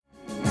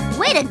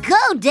to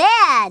go,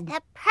 Dad!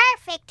 The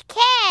perfect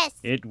kiss!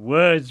 It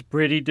was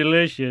pretty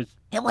delicious.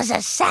 It was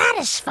as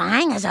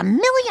satisfying as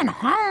 1,000,000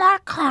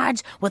 Hallmark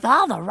cards with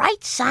all the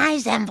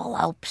right-sized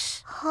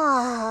envelopes.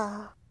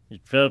 Oh.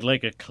 It felt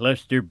like a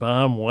cluster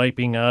bomb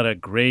wiping out a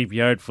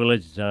graveyard full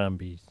of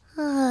zombies.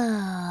 But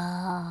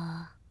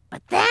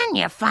then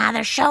your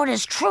father showed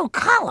his true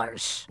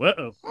colors.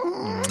 Uh-oh.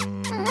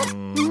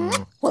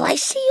 Will I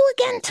see you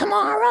again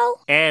tomorrow?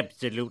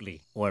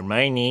 Absolutely. Or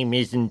my name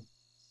isn't...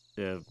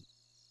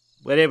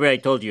 whatever I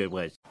told you it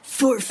was.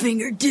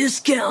 Four-finger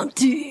discount,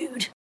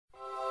 dude.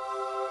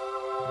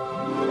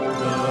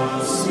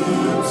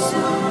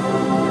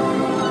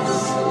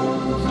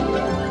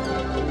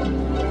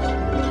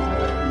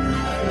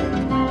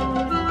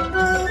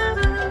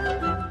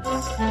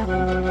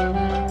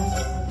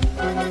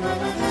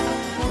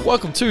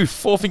 Welcome to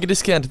Four Finger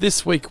Discount.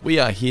 This week we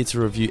are here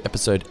to review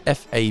episode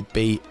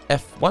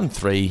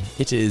FABF13.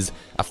 It is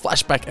a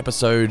flashback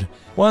episode,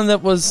 one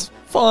that was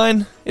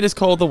fine. It is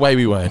called The Way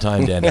We Weren't. I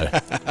am Dando.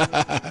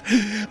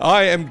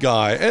 I am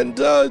Guy, and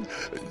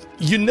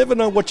you never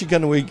know what you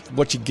get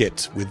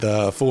with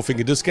Four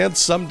Finger Discount.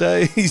 Some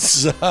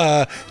days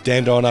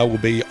Dando and I will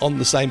be on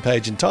the same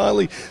page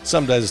entirely.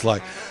 Some days it's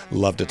like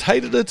loved it,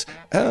 hated it,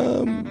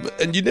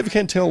 and you never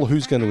can tell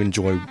who's going to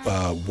enjoy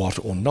what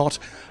or not.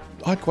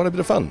 I had quite a bit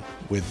of fun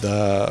with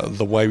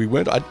The Way We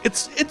Weren't.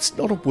 It's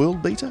not a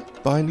world beater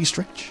by any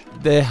stretch.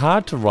 They're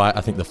hard to write,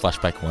 I think, the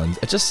flashback ones.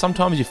 It's just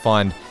sometimes you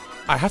find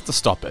I have to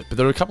stop it. But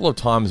there were a couple of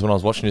times when I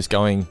was watching this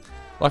going,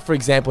 like for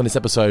example in this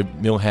episode,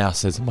 Milhouse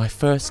says, "My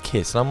first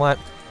kiss." And I'm like,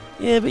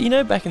 yeah, but you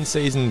know back in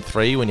season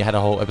 3 when you had a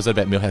whole episode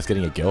about Milhouse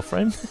getting a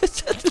girlfrild?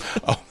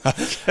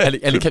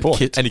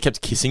 and he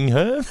kept kissing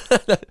her.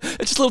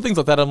 It's just little things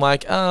like that. I'm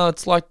like, oh,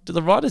 it's like, do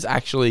the writers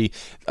actually...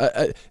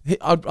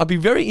 I'd be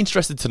very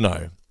interested to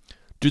know,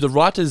 do the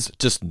writers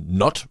just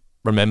not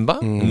remember,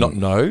 not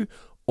know,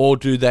 or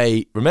do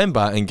they remember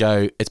and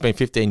go, it's been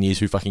 15 years,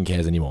 who fucking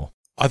cares anymore?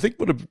 I think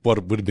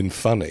what would have been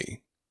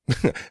funny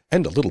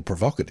and a little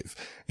provocative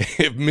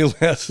if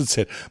Milhouse had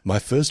said, "My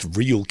first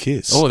real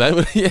kiss." Oh, that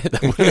would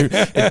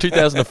have, in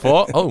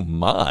 2004. Oh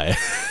my!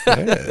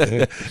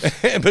 Yeah.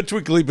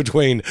 Particularly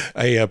between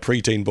a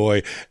preteen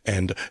boy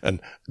and a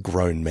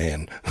grown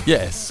man.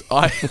 Yes,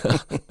 I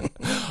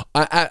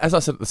as I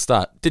said at the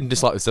start, didn't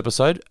dislike this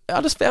episode.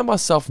 I just found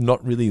myself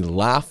not really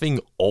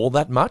laughing all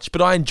that much,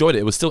 but I enjoyed it.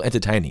 It was still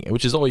entertaining,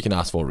 which is all you can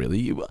ask for,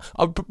 really.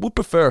 I would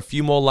prefer a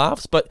few more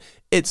laughs, but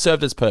it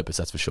served its purpose,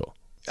 that's for sure.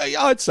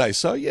 I'd say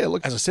so, yeah.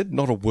 Look, as I said,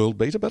 not a world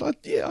beater, but I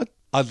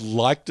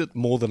liked it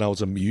more than I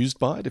was amused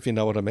by it, if you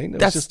know what I mean.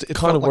 That's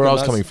kind of where I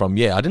was coming from.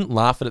 Yeah, I didn't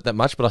laugh at it that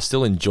much, but I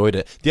still enjoyed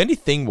it. The only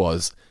thing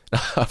was,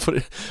 I put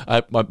it,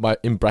 my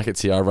in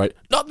brackets here, I wrote,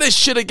 "Not this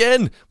shit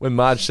again," when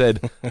Marge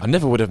said, "I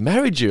never would have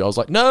married you." I was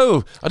like,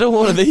 no, I don't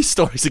want one of these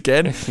stories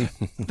again.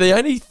 The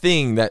only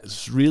thing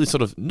that's really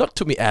sort of not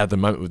took me out of the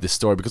moment with this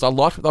story, because I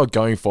liked what they were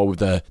going for with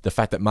the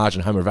fact that Marge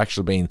and Homer have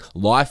actually been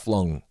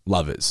lifelong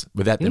lovers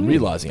without them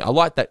realising. I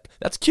like that.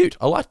 That's cute.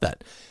 I like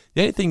that.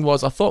 The only thing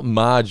was, I thought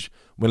Marge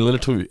went a little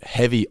too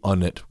heavy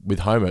on it with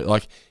Homer.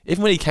 Like,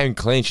 even when he came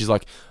clean, she's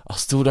like, "I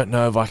still don't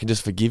know if I can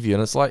just forgive you."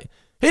 And it's like,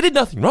 he did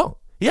nothing wrong.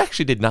 He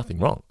actually did nothing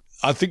wrong.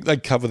 I think they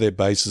cover their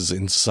bases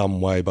in some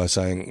way by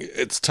saying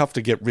it's tough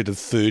to get rid of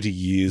 30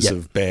 years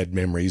of bad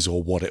memories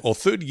or whatever, or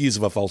 30 years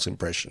of a false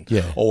impression,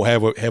 or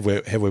however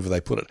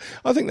they put it.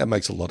 I think that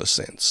makes a lot of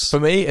sense. For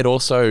me, it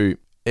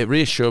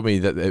reassured me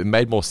that it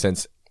made more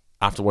sense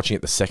after watching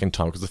it the second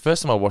time, because the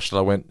first time I watched it,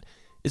 I went,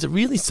 is it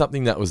really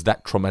something that was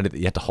that traumatic that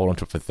you had to hold on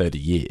to it for 30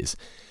 years?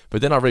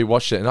 But then I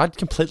rewatched it, and I'd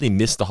completely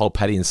missed the whole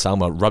Patty and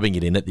Selma rubbing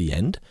it in at the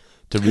end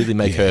to really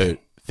make her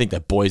think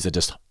that boys are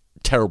just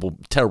terrible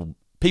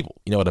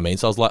people, you know what I mean?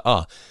 So I was like,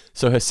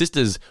 so her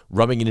sister's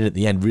rubbing it in at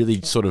the end really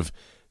sort of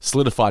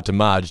solidified to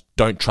Marge,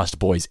 don't trust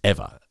boys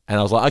ever. And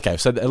I was like, okay,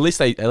 so at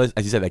least, as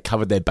you said, they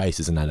covered their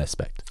bases in that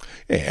aspect.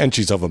 Yeah, and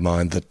she's of a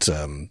mind that,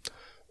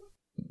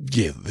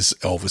 this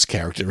Elvis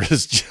character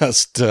is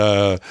just,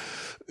 been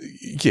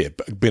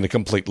a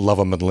complete love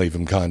him and leave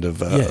him kind of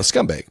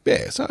scumbag.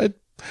 Yeah, so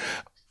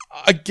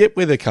I get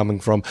where they're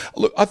coming from.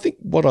 Look, I think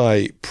what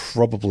I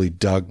probably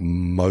dug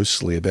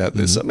mostly about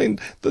this, I mean,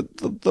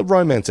 the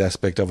romance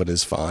aspect of it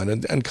is fine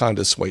and kind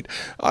of sweet.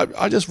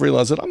 I just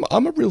realised that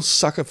I'm a real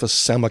sucker for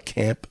summer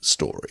camp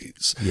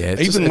stories. Yeah,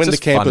 even when the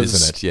campers,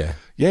 isn't it?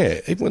 Yeah,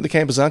 even when the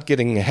campers aren't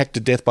getting hacked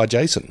to death by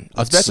Jason.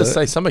 I was about to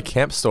say, summer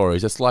camp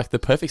stories, it's like the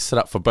perfect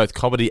setup for both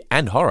comedy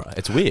and horror.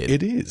 It's weird.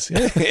 It is,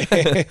 yeah.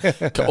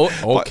 or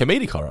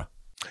comedic horror.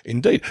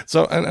 Indeed.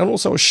 So, and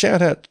also a shout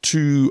out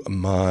to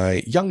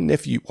my young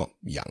nephew,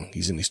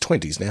 he's in his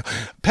 20s now,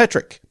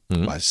 Patrick,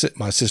 my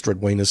sister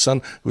Edwina's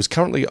son, who is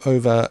currently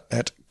over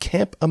at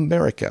Camp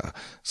America,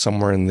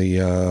 somewhere in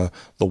the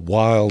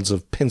wilds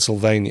of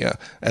Pennsylvania,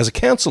 as a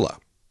counsellor.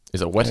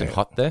 Is it wet and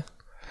hot there?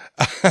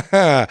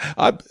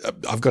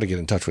 I've got to get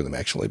in touch with him,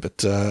 actually,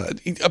 but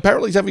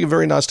apparently he's having a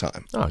very nice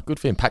time. Oh, good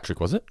for him. Patrick,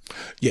 was it?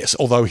 Yes,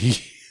 although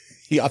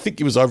he I think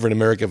he was over in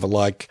America for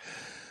like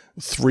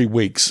 3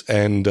 weeks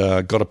and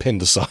got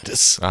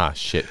appendicitis. Ah,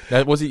 shit.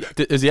 Now,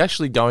 is he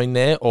actually going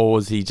there, or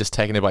was he just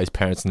taken there by his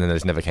parents and then they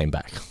just never came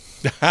back?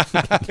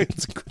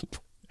 It's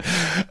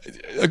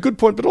a good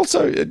point, but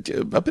also a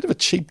bit of a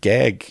cheap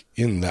gag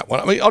in that one.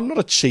 I mean, I'm not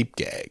a cheap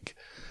gag,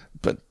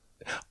 but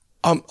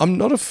I'm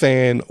not a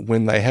fan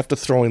when they have to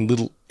throw in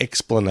little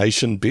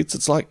explanation bits.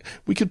 It's like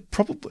we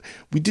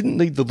didn't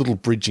need the little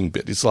bridging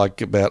bit. It's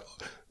like about,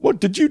 what,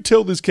 did you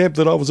tell this camp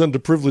that I was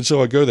underprivileged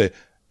so I go there?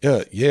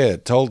 Yeah,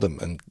 told them.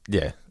 And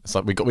yeah, it's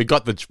like we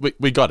got it.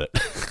 We got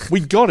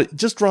it.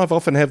 Just drive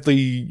off and have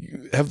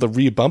the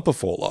rear bumper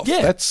fall off.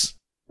 Yeah.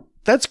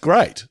 That's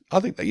great. I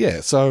think that,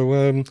 yeah. So,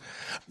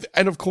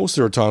 and of course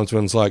there are times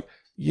when it's like,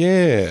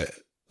 yeah,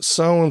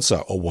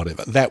 so-and-so or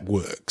whatever. That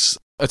works.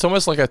 It's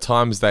almost like at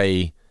times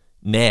because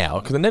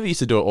they never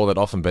used to do it all that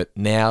often, but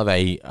now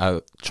they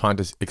are trying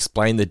to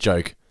explain the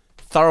joke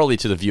thoroughly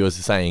to the viewers,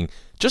 saying,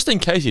 just in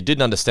case you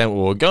didn't understand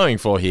what we're going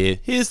for here,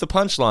 here's the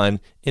punchline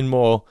in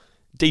more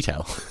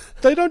detail.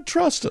 They don't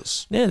trust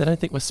us. Yeah, they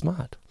don't think we're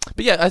smart.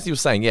 But yeah, as you were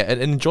saying, yeah,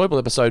 an enjoyable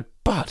episode,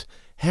 but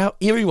how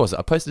eerie was it?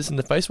 I posted this in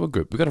the Facebook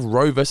group. We got a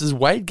Roe versus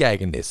Wade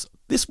gag in this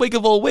week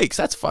of all weeks.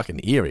 That's fucking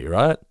eerie,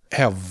 right?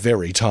 How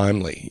very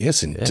timely.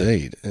 Yes,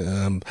 indeed.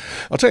 Yeah.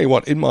 I'll tell you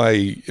what, in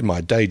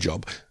my day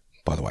job,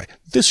 by the way,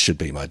 this should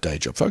be my day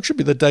job, folks. Should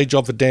be the day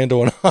job for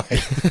Dando and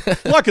I.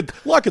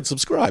 like it,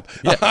 subscribe.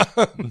 Yeah.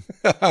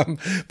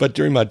 But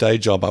during my day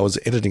job, I was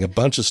editing a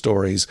bunch of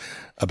stories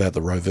about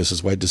the Roe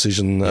versus Wade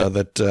decision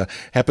that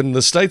happened in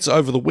the States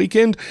over the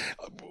weekend.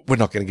 We're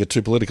not going to get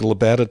too political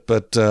about it,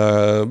 but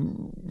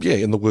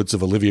in the words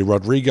of Olivia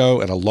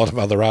Rodrigo and a lot of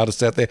other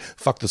artists out there,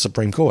 fuck the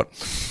Supreme Court.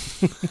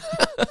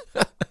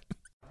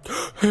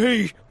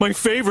 Hey, my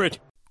favorite.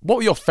 What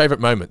were your favourite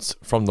moments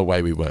from The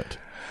Way We Weren't?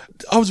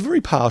 I was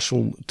very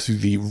partial to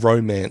the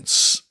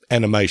romance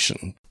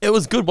animation. It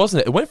was good,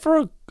 wasn't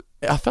it?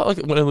 I felt like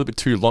it went a little bit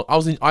too long.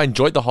 I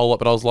enjoyed the whole lot,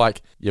 but I was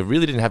like, you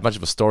really didn't have much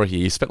of a story here.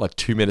 You spent like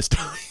 2 minutes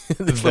telling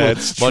this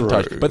That's little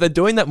montage. true. But they're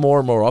doing that more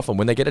and more often.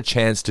 When they get a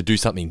chance to do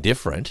something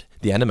different,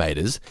 the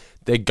animators,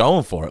 they're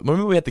going for it.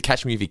 Remember we had the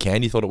Catch Me If You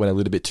Can? You thought it went a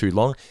little bit too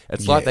long?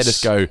 It's like they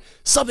just go,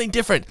 something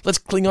different. Let's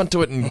cling on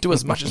to it and do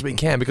as much as we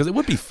can, because it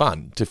would be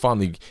fun to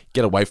finally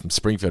get away from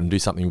Springfield and do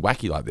something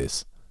wacky like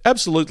this.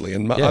 Absolutely.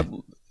 And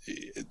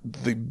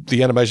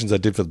the animations I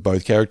did for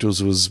both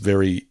characters was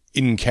very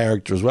in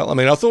character as well. I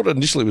mean, I thought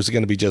initially it was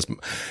going to be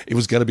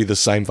the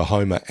same for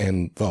Homer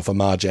and for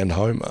Marge and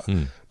Homer,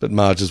 but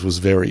Marge's was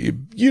very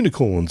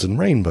unicorns and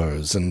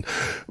rainbows and,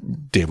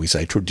 dare we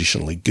say,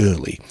 traditionally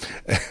girly.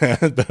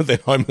 But then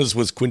Homer's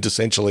was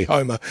quintessentially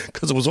Homer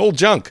because it was all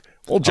junk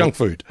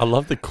food. I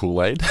love the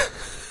Kool-Aid.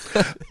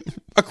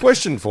 A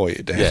question for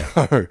you, Dan.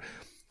 Yeah.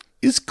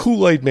 Is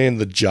Kool-Aid Man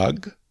the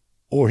jug,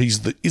 or is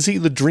he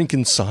the drink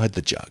inside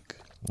the jug?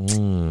 It's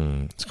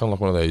kind of like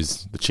one of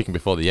those the chicken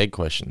before the egg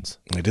questions.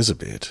 It is a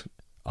bit.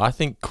 I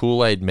think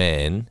Kool-Aid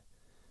Man.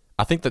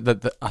 I think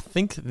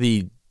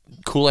the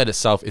Kool-Aid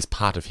itself is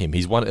part of him.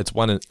 Without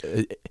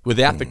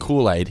the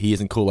Kool-Aid, he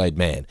isn't Kool-Aid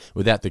Man.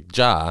 Without the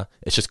jar,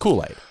 it's just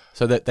Kool-Aid.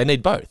 So that they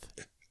need both.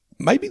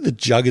 Maybe the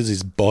jug is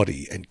his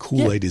body and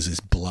Kool-Aid is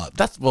his blood.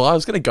 I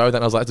was going to go with that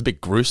and I was like, it's a bit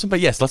gruesome,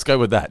 but yes, let's go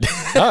with that.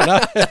 No.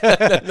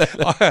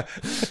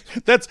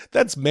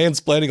 That's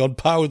mansplaining on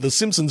par with the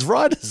Simpsons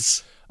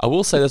writers. I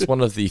will say that's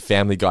one of the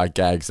Family Guy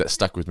gags that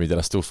stuck with me that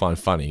I still find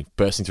funny.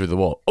 Bursting through the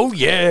wall. Oh,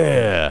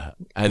 yeah!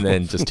 And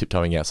then just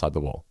tiptoeing outside the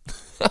wall.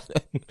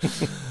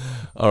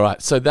 All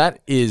right. So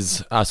that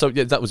is...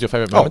 that was your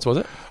favourite moments, was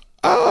it?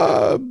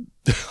 I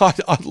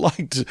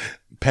liked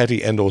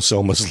Patty and or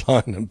Selma's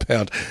line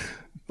about,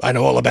 I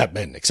know all about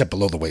men except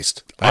below the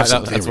waist. That's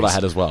what I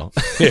had as well.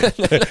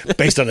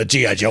 Based on a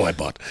G.I. Joe I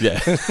bought. Yeah.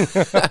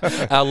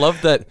 I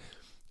love that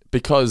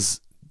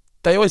because...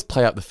 They always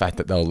play up the fact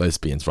that they were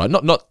lesbians, right?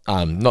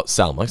 Not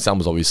Selma.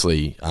 Selma's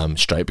obviously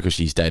straight because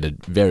she's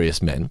dated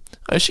various men.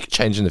 She could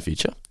change in the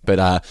future, but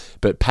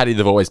Patty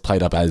they've always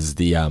played up as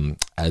the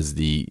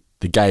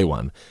gay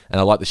one, and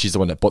I like that she's the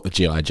one that bought the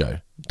G.I. Joe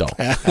doll.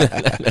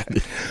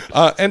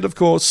 And of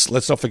course,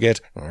 let's not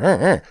forget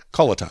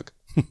collar tug.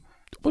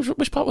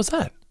 Which part was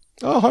that?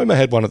 Oh, Homer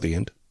had one at the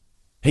end.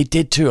 He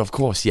did too, of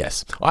course,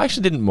 yes. I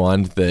actually didn't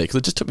mind because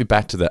it just took me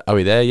back to the, are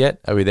we there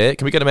yet? Are we there?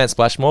 Can we go to Mount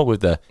Splashmore with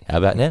the, how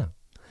about now?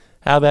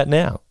 How about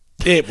now?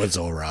 It was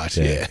all right,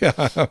 yeah.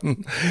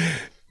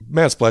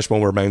 Mount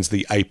Splashmore remains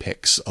the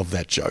apex of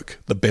that joke.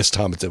 The best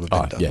time it's ever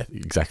been done. Yeah,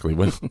 exactly.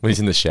 When he's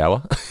in the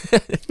shower.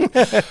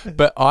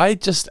 But I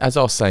just, as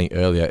I was saying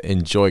earlier,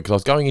 enjoyed, because I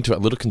was going into it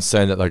a little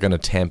concerned that they're going to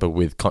tamper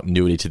with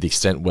continuity to the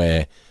extent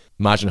where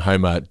Marge and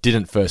Homer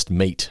didn't first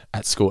meet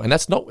at school. And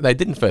they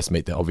didn't first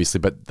meet there,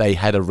 obviously, but they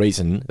had a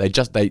reason. They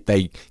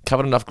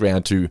covered enough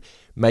ground to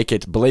make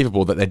it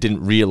believable that they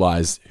didn't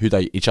realise who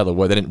each other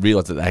were. They didn't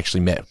realise that they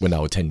actually met when they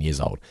were 10 years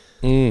old.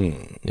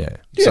 Yeah.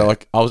 So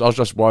I was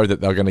just worried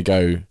that they were going to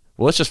go,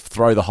 well, let's just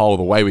throw the whole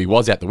The Way We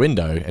Was out the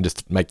window and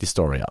just make this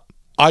story up.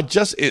 I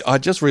just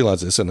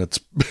realised this, and it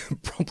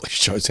probably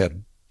shows how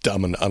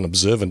dumb and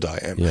unobservant I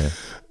am. Yeah.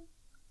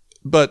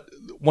 But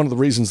one of the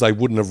reasons they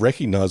wouldn't have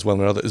recognised one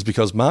another is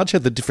because Marge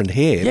had the different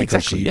hair. Yeah, because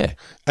exactly, yeah.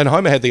 And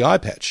Homer had the eye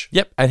patch.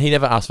 Yep, and he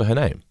never asked for her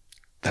name.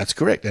 That's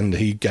correct. And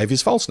he gave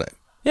his false name.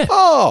 Yeah.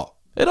 Oh!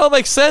 It all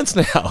makes sense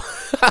now.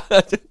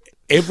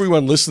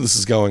 Everyone listening to this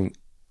is going,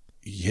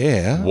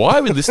 yeah. Why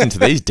are we listening to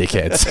these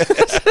dickheads?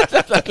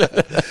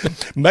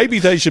 Maybe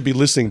they should be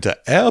listening to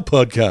our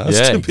podcast.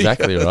 Yeah,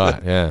 exactly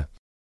right, yeah.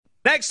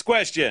 Next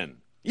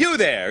question. You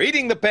there,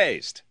 eating the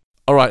paste.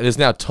 All right, it is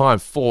now time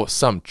for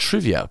some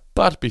trivia.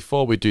 But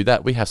before we do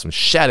that, we have some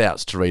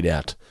shout-outs to read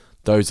out.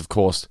 Those, of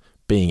course,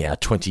 being our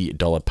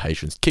 $20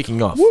 patrons.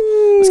 Kicking off.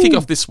 Woo! Let's kick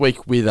off this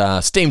week with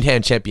Steamed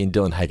Ham Champion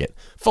Dylan Haggett,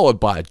 followed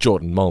by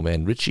Jordan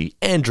Moleman Ritchie,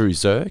 Andrew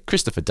Zer,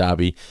 Christopher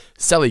Darby,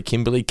 Sally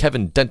Kimberley,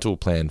 Kevin Dental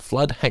Plan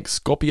Flood, Hank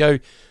Scorpio,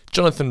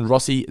 Jonathan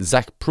Rossi,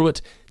 Zach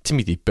Pruitt,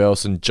 Timothy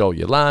Burleson, Joel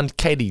Yolande,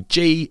 Katie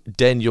G,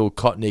 Daniel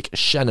Kotnick,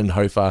 Shannon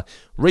Hofer,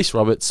 Reese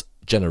Roberts,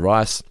 Jenna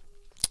Rice,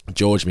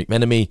 George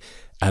McMenemy,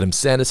 Adam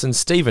Sanderson,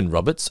 Stephen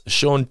Roberts,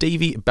 Sean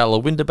Deavy,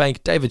 Bella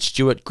Winterbank, David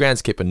Stewart,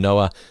 Groundskeeper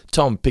Noah,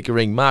 Tom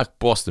Pickering, Mark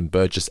Boston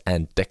Burgess,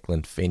 and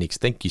Declan Phoenix.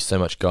 Thank you so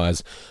much,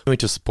 guys, going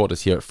to support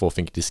us here at Four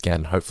Finger Discount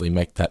and hopefully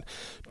make that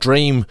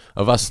dream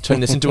of us turn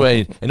this into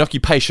an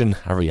occupation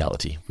a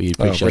reality. We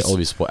appreciate all of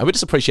your support. And we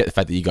just appreciate the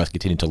fact that you guys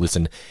continue to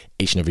listen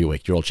each and every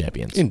week. You're all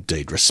champions.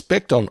 Indeed.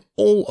 Respect on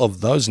all of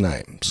those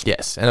names.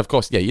 Yes. And of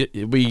course, yeah,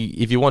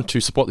 if you want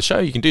to support the show,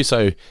 you can do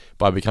so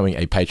by becoming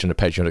a patron at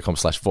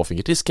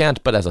patreon.com/fourfingerdiscount.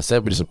 But as I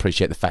said, we just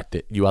appreciate the fact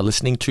that you are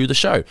listening to the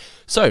show.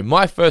 So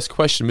my first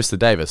question, Mr.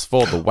 Davis,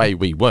 for The Way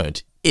We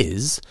Weren't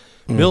is,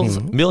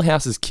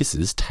 Milhouse's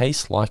Kisses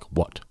taste like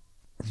what?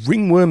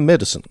 Ringworm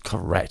medicine.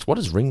 Correct. What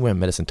does ringworm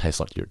medicine taste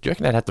like? Do you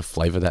reckon they'd have to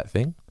flavour that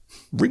thing?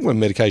 Ringworm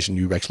medication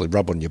you actually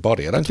rub on your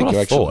body. I don't That's think what you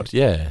I actually. thought,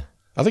 yeah.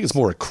 I think it's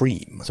more a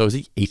cream. So is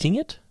he eating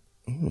it?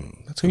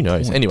 That's Who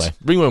knows? point. Anyway,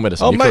 ringworm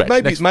medicine. Oh, you're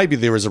correct. maybe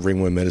there is a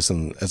ringworm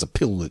medicine as a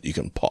pill that you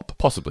can pop.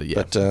 Possibly,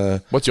 yeah.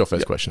 But what's your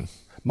first question?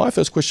 My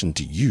first question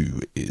to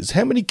you is: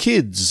 how many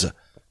kids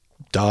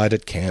died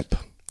at camp?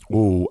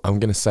 Ooh, I'm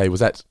going to say,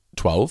 was that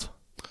 12?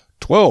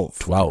 12.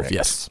 12, Correct.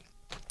 yes.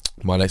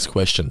 My next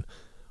question.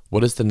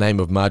 What is the name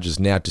of Marge's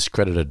now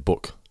discredited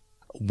book?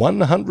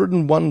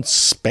 101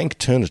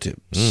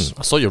 Spankternatives.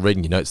 I saw you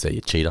reading your notes there,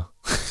 you cheater.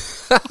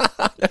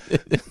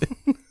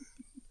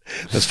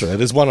 That's true.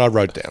 There's one I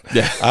wrote down.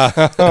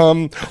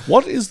 Yeah.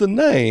 What is the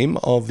name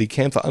of the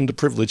camp for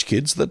underprivileged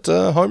kids that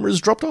Homer has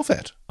dropped off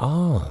at?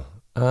 I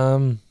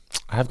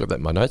have got that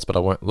in my notes, but I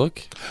won't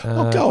look.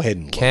 Go ahead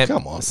and look. Camp,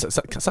 Come on.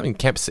 Something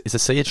camp, is it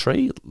see a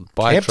tree?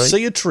 Buy Camp a tree?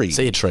 See a Tree.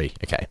 See a tree,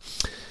 okay.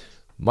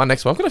 My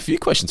next one, I've got a few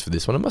questions for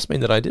this one. It must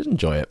mean that I did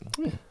enjoy it.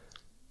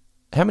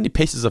 How many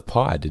pieces of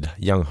pie did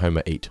young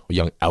Homer eat, or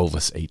young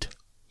Elvis eat?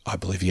 I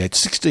believe he ate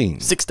 16.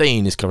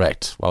 16 is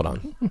correct. Well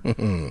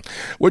done.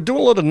 We're doing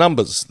a lot of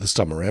numbers this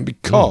time around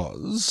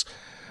because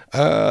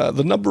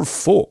the number of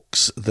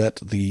forks that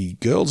the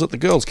girls at the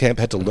girls' camp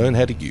had to learn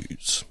how to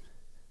use.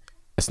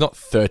 It's not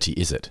 30,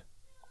 is it?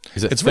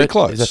 Is it It's very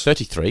close. Is it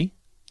 33?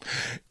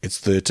 It's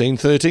 13,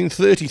 13,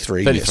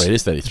 33. 33, yes. it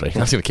is 33. I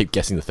was going to keep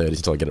guessing the 30s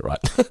until I get it right.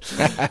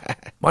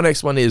 My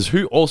next one is,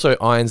 who also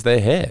irons their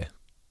hair?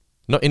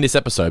 Not in this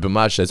episode, but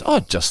Marge says,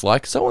 oh, just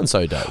like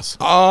so-and-so does.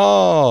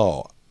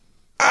 Oh.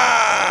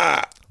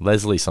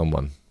 Leslie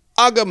someone.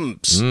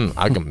 Uggams.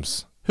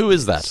 Uggams. Who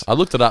is that? I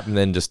looked it up and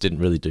then just didn't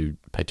really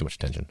pay too much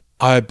attention.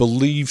 I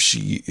believe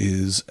she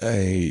is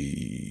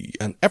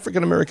an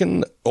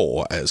African-American,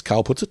 or as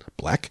Carl puts it,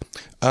 black,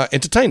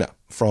 entertainer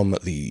from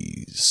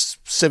the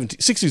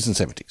 60s and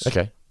 70s.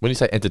 Okay. When you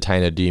say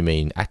entertainer, do you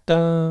mean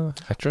actor,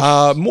 actress?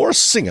 More a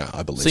singer,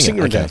 I believe.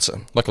 Singer and okay.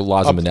 dancer. Like a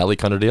Liza Minnelli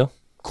kind of deal?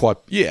 Quite,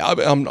 yeah.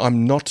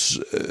 I'm not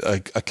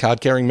a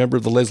card-carrying member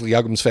of the Leslie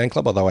Uggams fan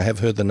club, although I have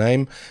heard the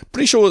name.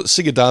 Pretty sure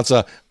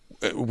singer-dancer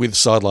with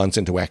sidelines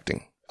into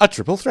acting. A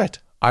triple threat.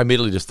 I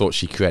immediately just thought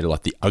she created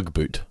like the Ugg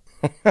boot.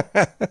 Do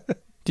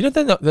you know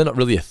they're not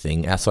really a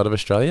thing outside of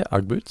Australia,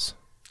 Ugg boots?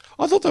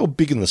 I thought they were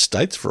big in the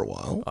States for a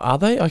while. Are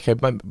they? Okay,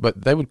 but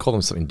they would call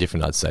them something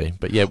different, I'd say.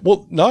 But yeah.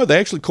 Well, no,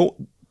 they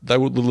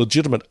were the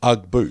legitimate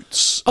Ugg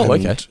boots. Oh,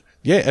 And, okay.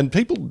 Yeah, and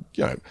people,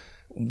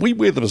 we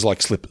wear them as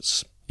like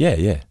slippers. Yeah,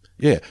 yeah.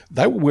 Yeah,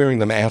 they were wearing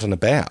them out and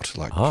about.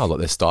 Like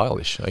they're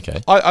stylish.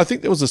 Okay. I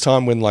think there was a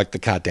time when like the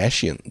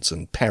Kardashians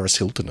and Paris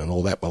Hilton and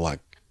all that were like,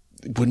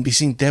 wouldn't be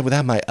seen dead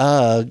without my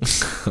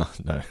Uggs.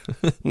 No.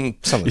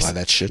 Something like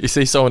that shit. You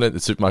see someone at the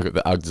supermarket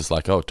with the Uggs, it's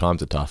like, oh,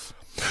 times are tough.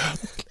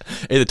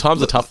 Either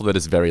times are tough or that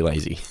it's very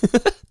lazy.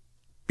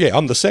 Yeah,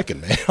 I'm the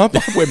second, man. I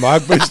wear my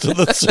Ugg boots to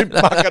the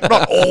supermarket,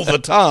 not all the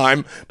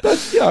time, but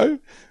if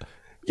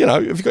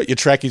you've got your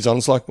trackies on,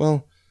 it's like,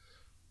 well,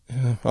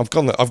 I've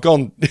gone.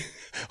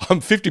 I'm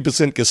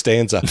 50%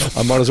 Costanza.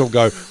 I might as well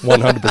go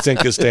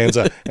 100%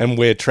 Costanza and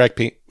wear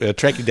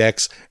tracky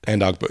dacks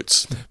and Ugg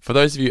boots. For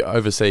those of you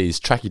overseas,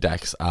 tracky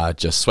dacks are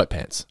just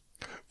sweatpants.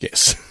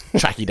 Yes.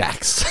 Tracky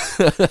dacks.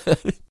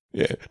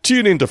 Yeah.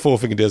 Tune in to Four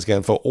Finger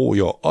Discount for all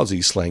your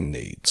Aussie slang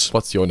needs.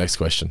 What's your next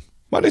question?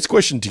 My next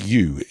question to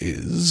you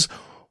is,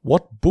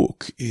 what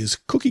book is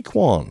Cookie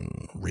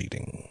Kwan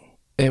reading?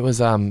 It was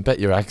Bet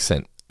Your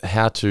Accent.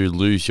 How to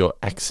Lose Your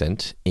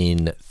Accent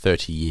in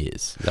 30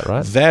 Years. Is that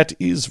right? That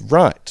is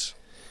right.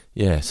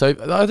 Yeah, so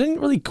I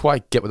didn't really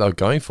quite get what they were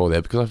going for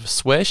there because I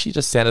swear she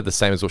just sounded the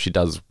same as what she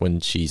does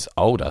when she's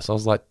older. So I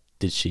was like,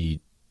 did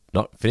she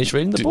not finish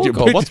reading the book?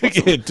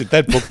 Did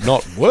that book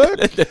not work?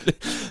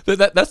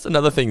 That's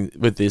another thing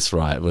with this,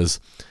 right, was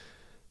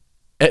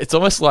it's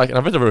almost like, and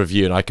I've read the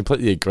review and I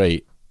completely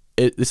agree,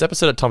 this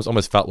episode at times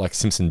almost felt like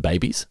Simpson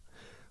babies.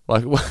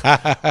 Like,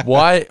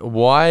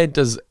 why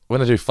does,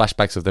 when I do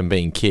flashbacks of them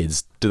being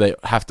kids, do they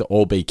have to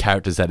all be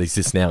characters that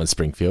exist now in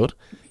Springfield?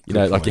 You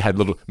know, like you had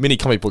little mini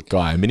comic book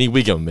guy, mini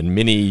Wiggum, and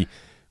mini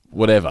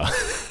whatever.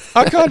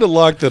 I kind of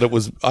liked that it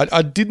was.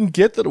 I didn't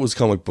get that it was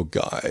comic book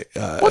guy.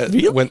 What,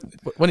 really?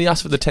 When he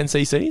asked for the 10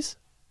 cc's?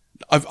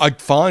 I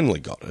finally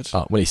got it.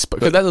 Oh, when he spoke.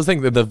 That was the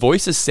thing. The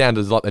voices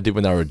sounded like they did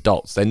when they were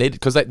adults. They needed,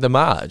 because the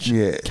Marge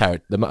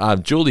character,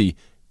 Julie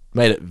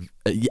made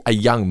it a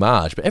young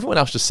Marge, but everyone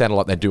else just sounded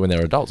like they do when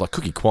they're adults, like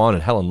Cookie Kwan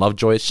and Helen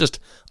Lovejoy. It's just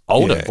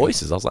older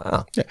voices. I was like,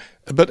 Yeah,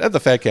 but at the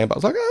fat camp, I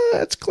was like,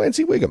 it's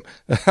Clancy Wiggum.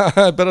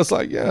 But I was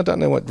like, I don't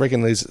know what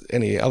reckon there's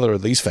any other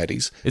of these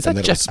fatties. Is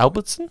that Jeff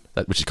Albertson?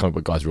 Which is comic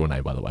book guy's real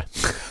name, by the way.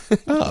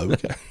 Oh,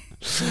 okay.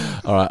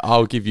 All right,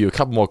 I'll give you a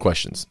couple more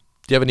questions.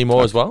 Do you have any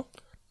more as well?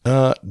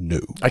 No.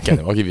 Okay,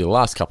 then I'll give you the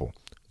last couple.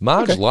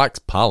 Marge likes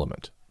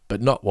Parliament,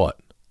 but not what?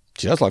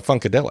 She does like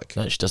Funkadelic.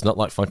 No, she does not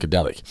like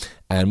Funkadelic.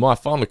 And my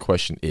final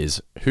question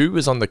is, who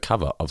is on the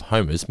cover of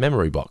Homer's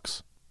memory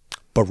box?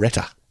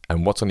 Beretta.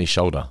 And what's on his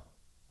shoulder?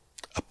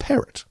 A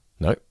parrot.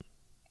 Nope.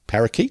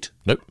 Parakeet?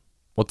 Nope.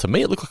 Well, to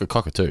me, it looked like a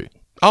cockatoo.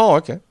 Oh,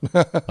 okay.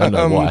 I don't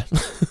know why.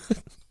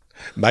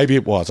 Maybe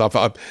it was.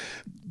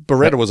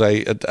 Beretta was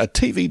a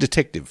TV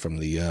detective from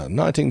the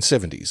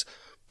 1970s,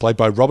 played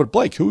by Robert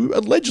Blake, who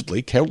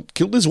allegedly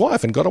killed his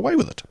wife and got away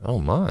with it. Oh,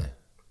 my.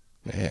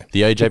 Yeah.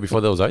 The OJ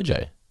before there was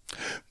OJ.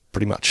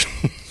 Pretty much.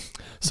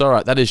 So, all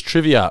right, that is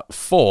trivia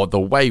for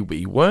The Way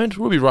We Weren't.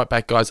 We'll be right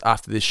back, guys,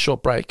 after this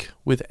short break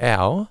with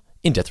our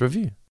in-depth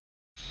review.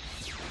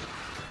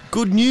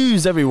 Good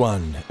news,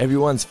 everyone!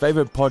 Everyone's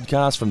favourite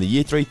podcast from the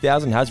year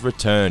 3000 has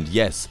returned.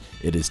 Yes,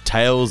 it is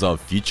Tales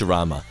of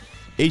Futurama.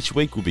 Each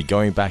week we'll be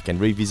going back and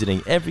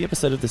revisiting every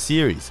episode of the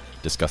series,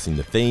 discussing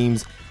the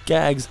themes,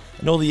 gags,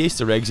 and all the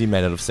Easter eggs you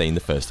may not have seen the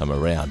first time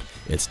around.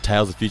 It's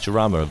Tales of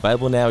Futurama,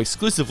 available now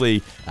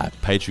exclusively at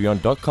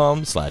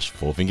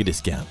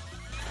patreon.com/fourfingerdiscount.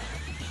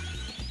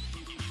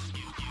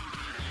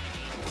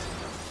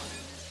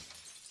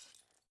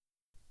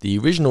 The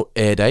original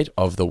air date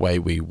of The Way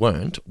We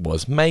Weren't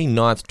was May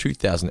 9th,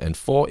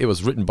 2004. It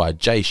was written by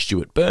J.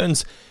 Stewart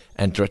Burns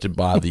and directed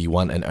by the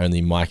one and only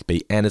Mike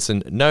B.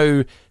 Anderson.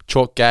 No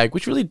chalk gag,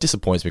 which really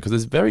disappoints me because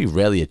there's very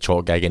rarely a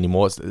chalk gag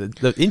anymore.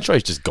 The intro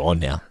is just gone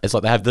now. It's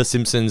like they have The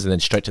Simpsons and then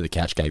straight to the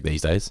couch gag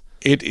these days.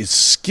 It is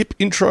skip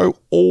intro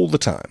all the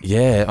time.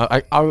 Yeah,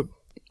 I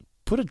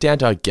put it down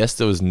to, I guess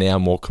there was now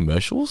more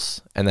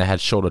commercials and they had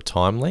shorter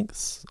time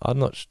lengths. I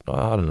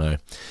don't know.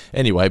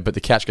 Anyway, but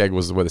the couch gag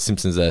was where the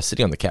Simpsons are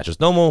sitting on the couch as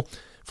normal.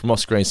 From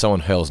off screen,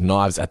 someone hurls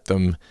knives at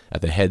them,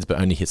 at their heads,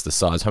 but only hits the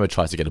sides. Homer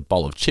tries to get a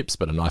bowl of chips,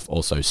 but a knife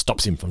also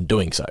stops him from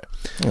doing so.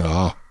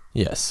 Oh.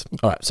 Yes.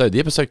 All right, so the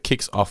episode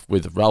kicks off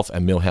with Ralph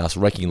and Milhouse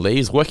raking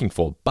leaves, working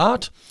for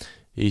Bart.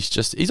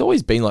 He's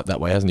always been like that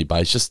way, hasn't he,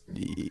 Bart?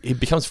 He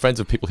becomes friends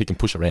with people he can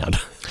push around.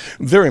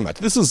 Very much.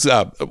 This is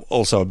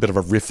also a bit of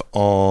a riff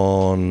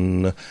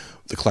on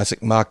the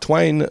classic Mark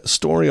Twain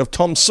story of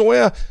Tom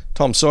Sawyer.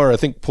 Tom Sawyer, I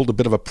think, pulled a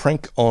bit of a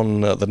prank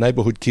on the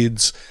neighborhood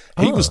kids.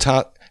 He was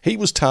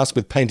tasked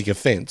with painting a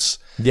fence.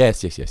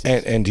 Yes.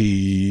 And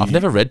he... I've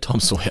never read Tom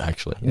Sawyer,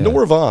 actually. Yeah.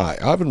 Nor have I.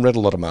 I haven't read a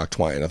lot of Mark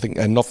Twain, I think,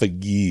 and not for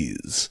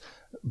years.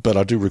 But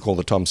I do recall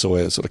that Tom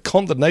Sawyer sort of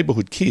conned the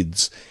neighborhood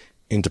kids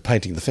into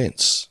painting the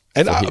fence.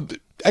 And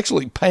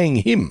actually paying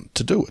him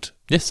to do it.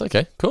 Yes,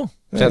 okay, cool.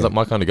 Sounds like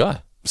my kind of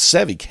guy.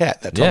 Savvy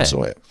cat, that Tom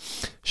Sawyer.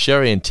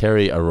 Sherry and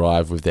Terry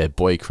arrive with their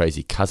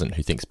boy-crazy cousin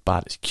who thinks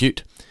Bart is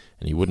cute,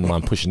 and he wouldn't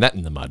mind pushing that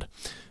in the mud.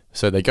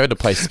 So they go to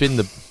play spin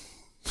the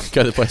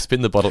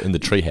bottle in the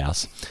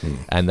treehouse,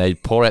 and they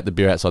pour out the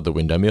beer outside the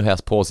window.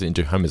 Milhouse pours it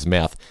into Homer's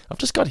mouth. I've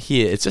just got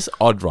here, it's just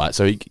odd, right?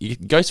 So he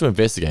goes to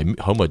investigate.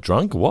 Homer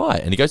drunk? Why?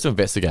 And he goes to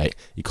investigate.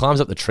 He climbs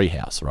up the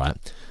treehouse, right?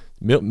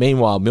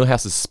 Meanwhile,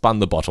 Milhouse has spun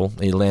the bottle,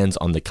 and he lands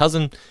on the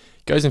cousin,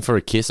 goes in for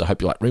a kiss. I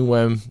hope you like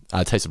ringworm,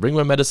 taste of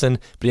ringworm medicine,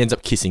 but he ends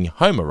up kissing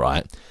Homer,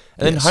 right?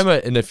 And then Homer,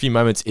 in a few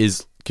moments,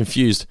 is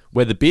confused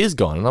where the beer's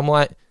gone. And I'm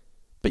like,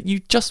 but you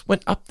just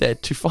went up there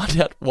to find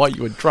out why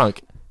you were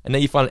drunk, and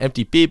then you find an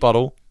empty beer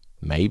bottle.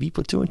 Maybe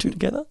put two and two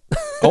together?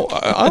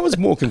 I was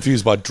more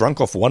confused by drunk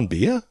off one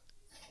beer.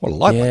 What a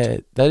lightweight. Yeah,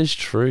 that is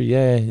true.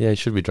 Yeah, it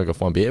should be drunk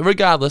off one beer.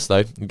 Regardless, though,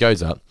 it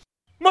goes up.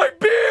 My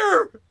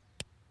beer!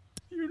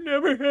 You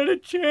never had a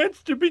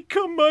chance to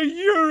become my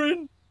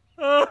urine.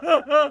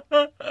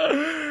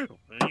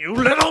 You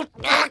little...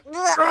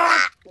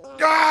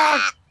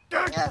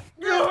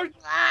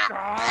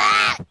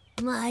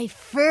 My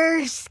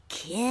first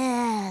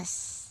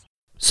kiss.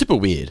 Super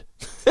weird.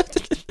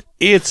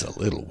 It's a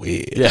little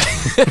weird. Yeah,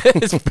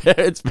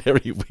 it's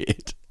very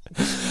weird.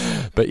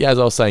 But yeah, as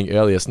I was saying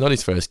earlier, it's not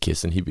his first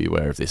kiss, and he'd be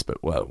aware of this,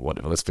 but well,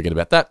 whatever, let's forget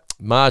about that.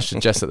 Marge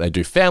suggests that they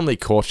do family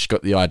court. She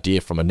got the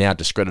idea from a now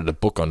discredited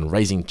book on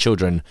raising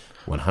children,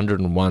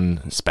 101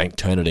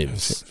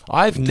 Spankternatives.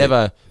 I've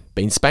never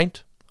been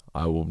spanked.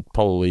 I will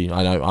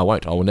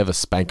never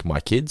spank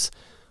my kids.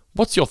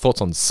 What's your thoughts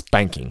on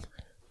spanking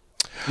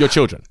your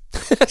children?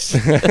 I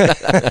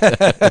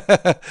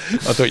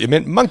thought you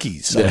meant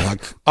monkeys. Yeah.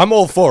 I'm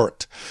all for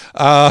it.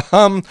 I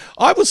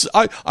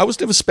was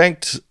never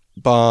spanked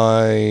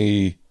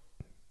by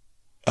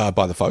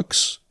the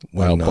folks.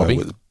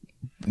 Bobby?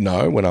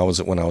 When I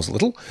was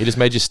little. He just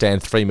made you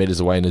stand 3 meters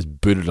away and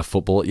just booted a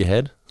football at your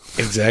head?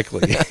 Exactly.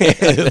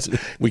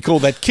 We call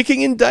that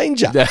kicking in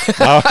danger.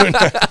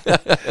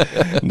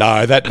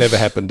 No, that never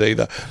happened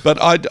either. But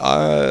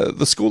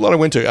the school that I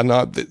went to, and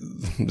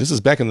this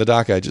is back in the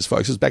dark ages,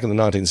 folks. This is back in the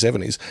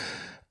 1970s.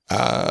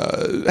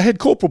 Had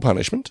corporal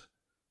punishment.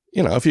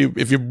 You know, if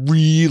you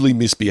really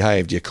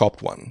misbehaved, you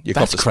copped one.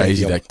 That's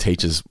crazy that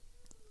teachers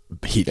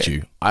hit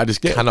you. I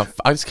just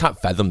can't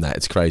fathom that.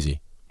 It's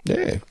crazy.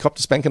 Yeah, copped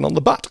a spanking on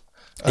the butt.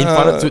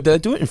 Did they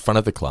do it in front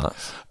of the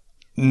class?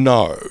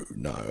 No.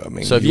 I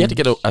mean, so if you had to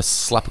get a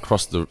slap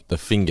across the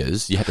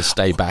fingers, you had to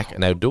stay back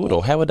and they would do it,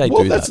 or how would they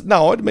do that?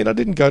 No, I mean, I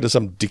didn't go to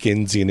some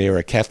Dickensian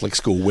era Catholic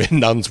school where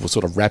nuns were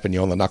sort of rapping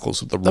you on the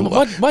knuckles with the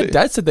ruler. My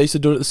dad said they used to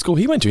do it at the school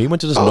he went to. He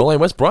went to this Norlane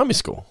West Primary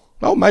School.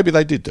 Oh, maybe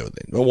they did do it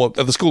then. Well,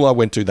 at the school I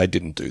went to, they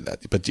didn't do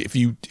that. But if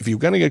you're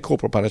going to get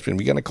corporal punishment,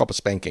 if you're going to cop a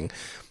spanking,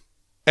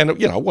 and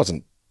it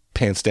wasn't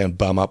pants down,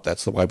 bum up.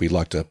 That's the way we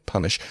like to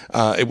punish.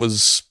 It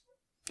was,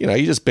 you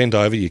just bent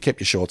over, you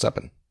kept your shorts up,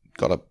 and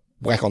got a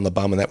whack on the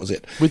bum, and that was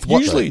it. With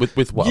what?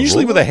 With what?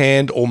 Usually with a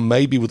hand, or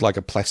maybe with like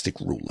a plastic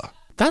ruler.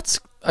 It's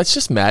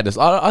just madness.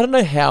 I don't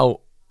know how.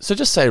 So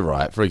just say,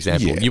 right, for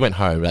example, you went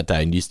home that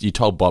day and you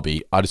told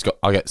Bobby, I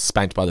got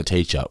spanked by the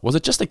teacher. Was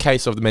it just a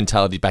case of the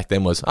mentality back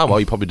then was, oh, well,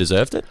 you probably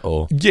deserved it?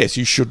 Or yes,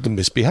 you shouldn't have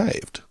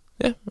misbehaved.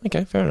 Yeah,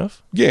 okay, fair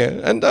enough. Yeah,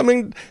 and I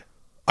mean,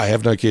 I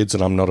have no kids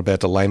and I'm not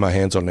about to lay my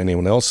hands on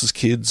anyone else's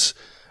kids,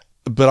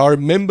 but I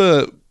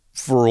remember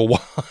for a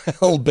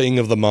while being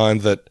of the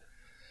mind that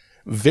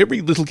very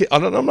little kids,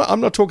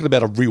 I'm not talking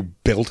about a real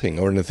belting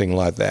or anything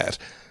like that.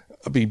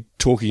 I'd be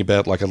talking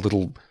about like a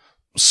little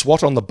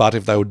swat on the butt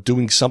if they were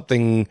doing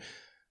something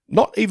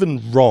not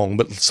even wrong,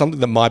 but something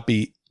that might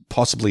be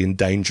possibly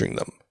endangering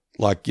them.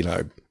 Like,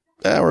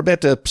 we're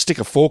about to stick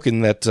a fork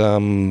in that,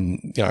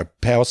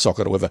 power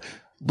socket or whatever.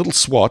 Little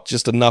swat,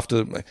 just enough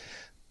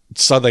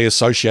so they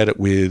associate it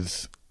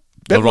with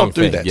better the wrong not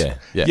do thing. that.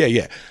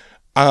 Yeah.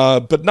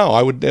 But no,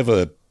 I would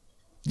never,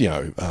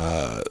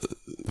 the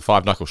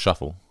 5-knuckle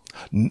shuffle.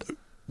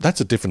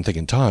 That's a different thing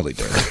entirely,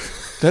 Dan.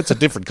 That's a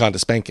different kind of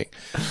spanking.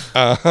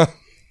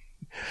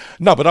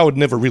 No, but I would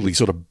never really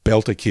sort of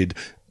belt a kid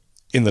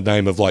in the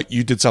name of like,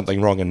 you did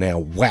something wrong and now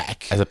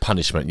whack. As a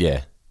punishment,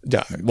 yeah.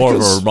 No, More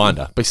of a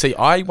reminder. But see,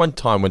 I one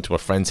time went to a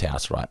friend's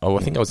house, right? I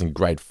think I was in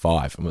grade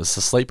 5 and it was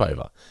a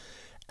sleepover.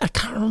 I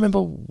can't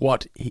remember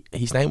what,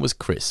 his name was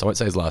Chris. I won't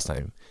say his last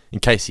name in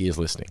case he is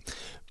listening.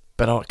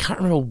 But I can't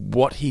remember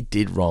what he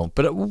did wrong,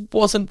 but it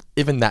wasn't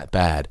even that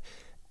bad.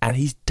 And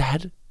his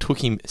dad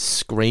took him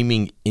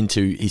screaming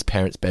into his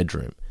parents'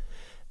 bedroom.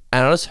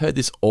 And I just heard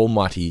this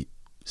almighty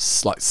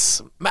like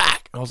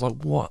smack. I was like,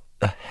 what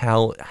the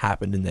hell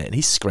happened in there? And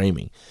he's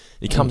screaming.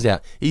 He comes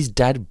out. His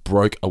dad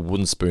broke a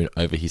wooden spoon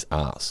over his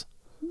ass.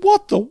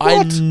 What the what?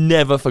 I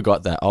never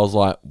forgot that. I was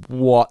like,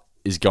 what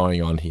is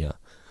going on here?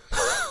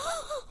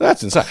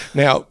 That's insane.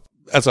 Now,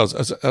 as I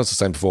was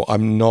saying before,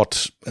 I'm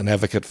not an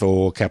advocate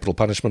for capital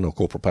punishment or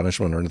corporal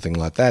punishment or anything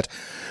like that.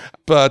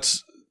 But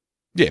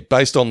yeah,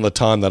 based on the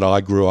time that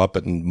I grew up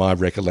and my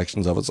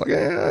recollections of it, it's like,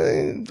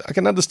 I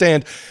can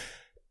understand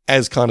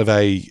as kind of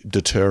a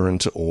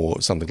deterrent or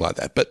something like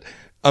that. But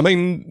I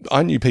mean,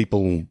 I knew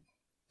people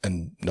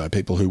and know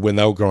people who, when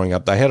they were growing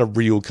up, they had a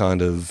real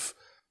kind of,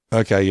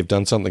 okay, you've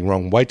done something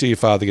wrong, wait till your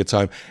father gets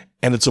home.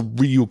 And it's a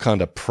real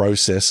kind of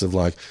process of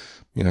like,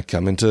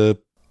 come into,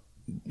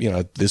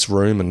 this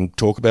room and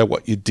talk about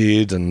what you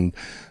did. And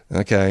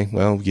okay,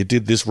 well, you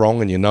did this wrong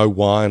and you know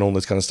why and all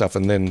this kind of stuff.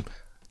 And then,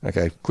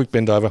 okay, quick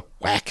bend over,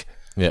 whack.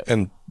 Yeah.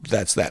 And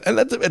that's that. And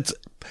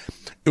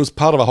it was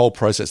part of a whole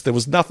process. There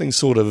was nothing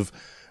sort of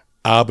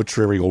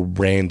arbitrary or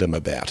random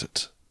about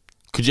it.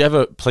 Could you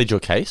ever plead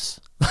your case?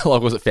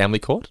 Like, was it family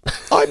court?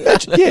 I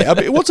imagine, yeah. I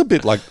mean, it was a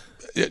bit like,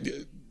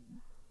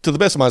 to the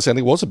best of my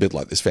understanding, it was a bit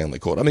like this family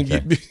court. I mean,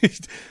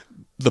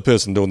 the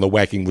person doing the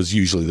whacking was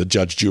usually the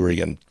judge, jury,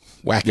 and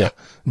whacker. Yeah.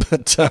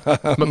 But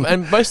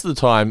and most of the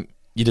time,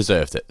 you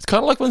deserved it. It's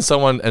kind of like when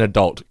an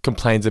adult,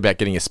 complains about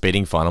getting a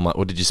speeding fine. I'm like,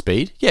 well, did you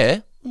speed? Yeah.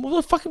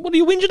 What are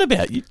you whinging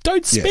about? You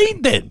don't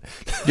speed then.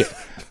 Yeah.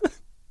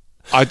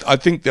 I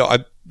think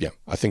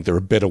I think there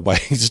are better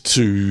ways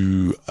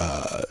to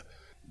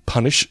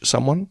punish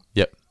someone.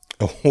 Yep.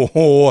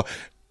 Or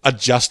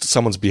adjust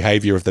someone's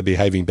behaviour if they're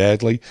behaving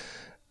badly.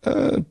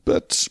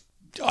 But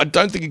I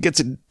don't think it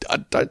gets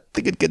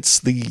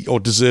or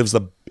deserves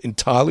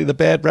entirely the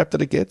bad rap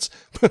that it gets.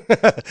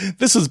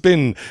 This has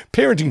been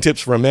Parenting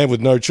Tips for a Man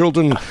with No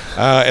Children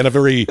and a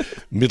very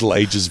Middle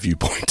Ages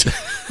viewpoint.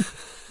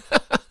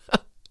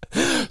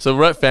 So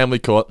we're at family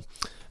court,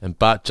 and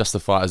Bart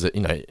justifies it.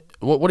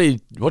 What are you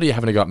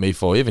having to go at me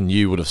for? Even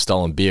you would have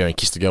stolen beer and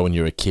kissed a girl when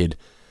you were a kid.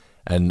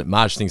 And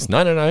Marge thinks,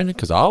 no,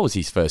 because I was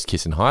his first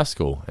kiss in high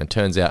school. And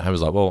turns out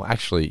Homer's like, well,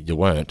 actually, you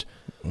weren't.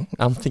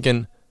 I'm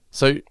thinking,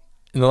 so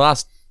in the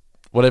last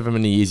whatever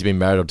many years you've been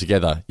married or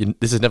together,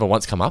 this has never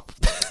once come up?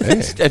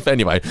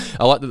 Anyway,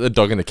 I like that the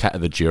dog and the cat are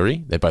the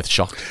jury. They're both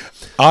shocked.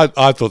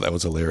 I thought that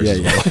was hilarious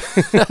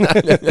as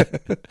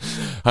well.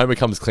 Homer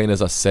comes clean,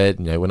 as I said.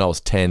 When I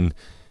was 10,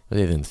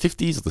 either in the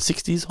 50s or the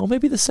 60s or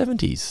maybe the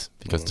 70s,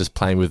 because just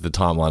playing with the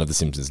timeline of The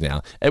Simpsons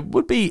now. It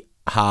would be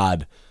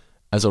hard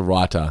as a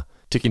writer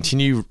to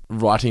continue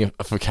writing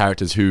for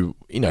characters who,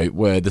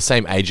 were the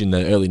same age in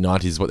the early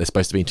 90s as what they're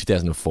supposed to be in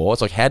 2004.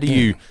 It's like, how do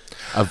you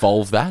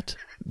evolve that?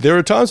 There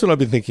are times when I've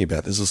been thinking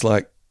about this. It's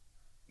like,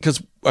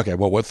 because, okay,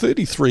 well, we're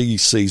 33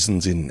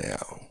 seasons in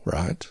now,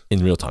 right?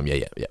 In real time,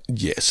 yeah.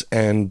 Yes,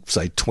 and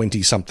say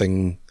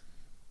 20-something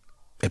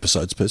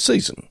episodes per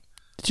season.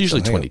 It's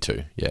usually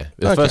 22, yeah.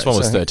 The first one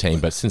was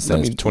 13, but since then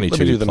it's 22 Let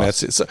me do the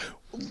plus. maths. So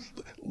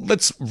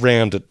let's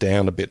round it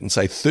down a bit and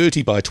say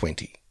 30 by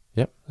 20.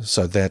 Yep.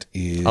 So that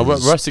is...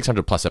 we're at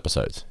 600 plus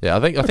episodes. Yeah, I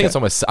think it's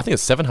almost... I think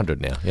it's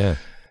 700 now, yeah.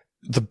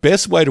 The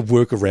best way to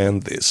work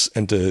around this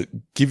and to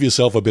give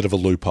yourself a bit of a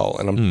loophole,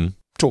 and I'm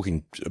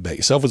talking about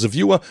yourself as a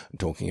viewer, I'm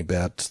talking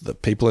about the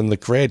people in the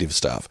creative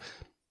staff.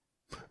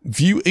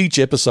 View each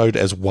episode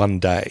as one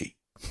day.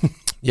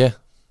 Yeah.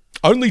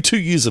 Only 2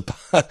 years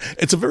apart.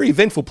 It's a very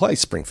eventful place,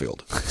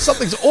 Springfield.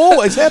 Something's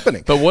always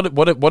happening. But what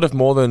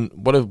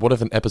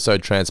if an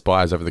episode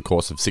transpires over the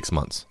course of 6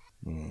 months?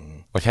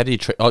 Like, how do you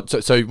treat?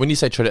 So when you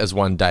say treat it as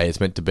one day, it's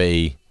meant to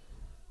be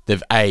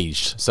they've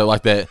aged. So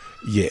like they've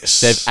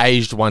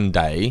aged one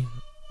day,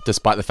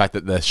 despite the fact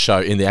that the show,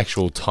 in the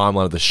actual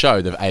timeline of the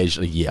show, they've aged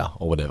a year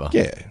or whatever.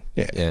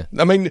 Yeah.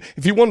 I mean,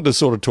 if you wanted to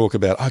sort of talk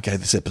about, okay,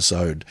 this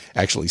episode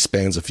actually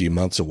spans a few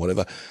months or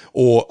whatever,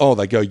 or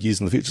they go years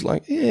in the future,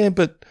 like, yeah,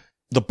 but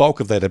the bulk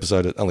of that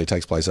episode, it only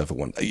takes place over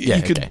one day.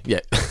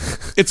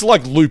 It's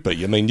like Looper.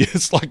 I mean,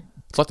 it's like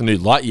the new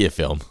Lightyear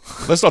film.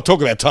 Let's not talk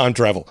about time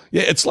travel.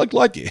 Yeah, it's like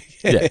Lightyear.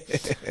 Yeah.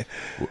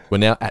 We're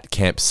now at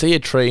Camp Sea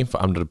Tree for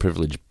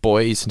underprivileged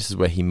boys. This is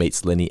where he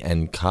meets Lenny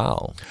and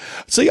Carl.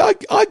 See, I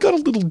got a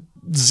little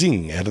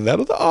zing out of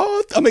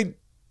that. I mean,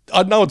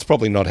 I know it's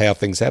probably not how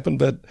things happen,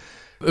 but...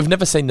 We've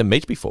never seen them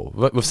meet before.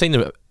 We've seen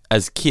them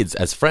as kids,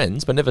 as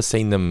friends, but never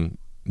seen them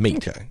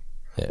meet. Okay.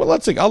 Yeah. Well,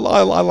 that's the thing. I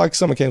like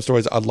summer camp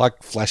stories. I like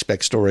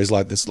flashback stories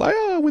like this, like,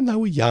 when they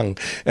were young.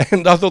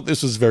 And I thought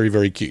this was very,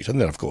 very cute. And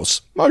then, of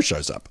course, Mo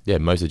shows up. Yeah,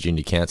 Mo's the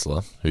junior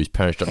counsellor whose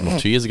parents dropped him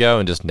off 2 years ago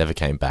and just never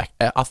came back.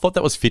 I thought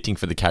that was fitting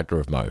for the character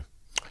of Mo.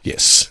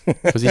 Yes.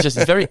 Because he's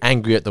very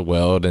angry at the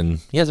world and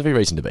he has every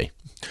reason to be.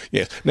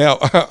 Yes. Now,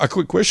 a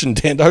quick question,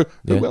 Dando.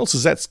 Yeah. Who else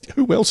is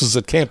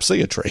at Camp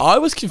Sea Tree? I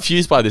was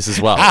confused by this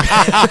as well.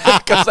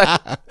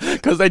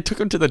 Because they took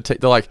him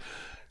to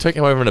took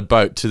him over in a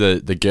boat to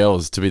the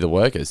girls, to be the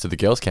workers, to the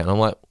girls' camp. And I'm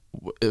like,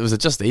 was it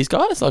just these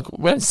guys? Like,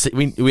 we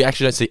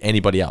actually don't see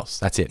anybody else.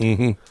 That's it.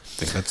 Mm-hmm. I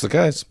think that's the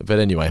case. But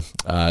anyway,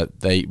 we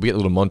get a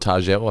little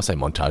montage there. Well, I say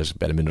montage,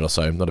 about a minute or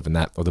so, not even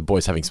that. Of the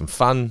boys having some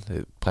fun,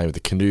 they're playing with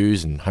the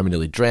canoes, and Homer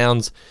nearly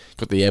drowns.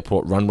 Got the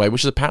airport runway,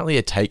 which is apparently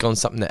a take on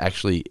something that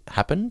actually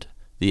happened.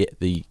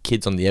 The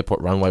kids on the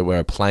airport runway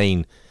where a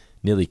plane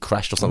nearly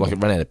crashed or something, like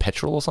it ran out of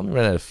petrol or something,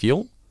 ran out of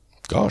fuel.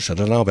 Gosh, I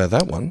don't know about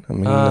that one. I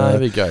mean, there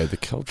we go. The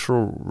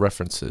cultural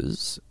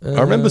references.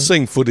 I remember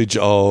seeing footage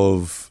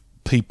of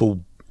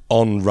people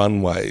on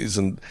runways,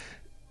 and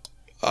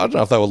I don't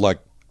know if they were like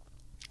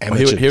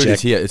amateur. Here it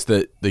is. Here it's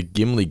the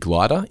Gimli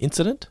glider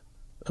incident.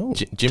 Oh,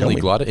 Gimli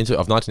glider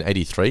incident of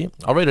 1983.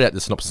 I'll read out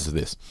the synopsis of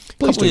this.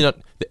 Please do.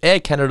 The Air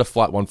Canada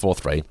Flight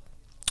 143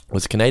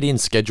 was a Canadian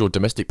scheduled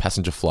domestic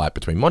passenger flight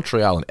between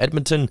Montreal and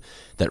Edmonton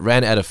that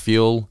ran out of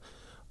fuel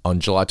on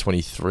July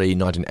 23,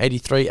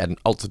 1983, at an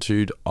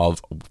altitude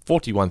of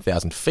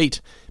 41,000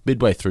 feet.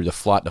 Midway through the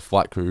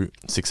flight crew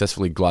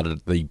successfully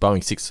glided the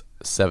Boeing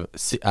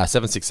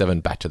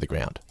 767 back to the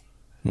ground.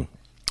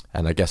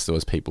 And I guess there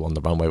was people on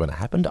the runway when it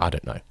happened. I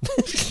don't know.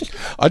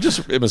 I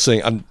just remember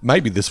seeing, and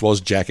maybe this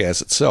was Jackass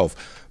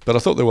itself, but I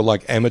thought there were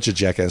like amateur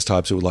Jackass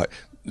types who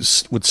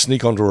would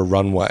sneak onto a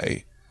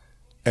runway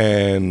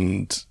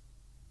and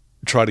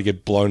try to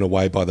get blown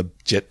away by the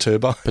jet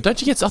turbine. But don't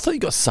you get? I thought you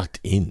got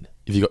sucked in.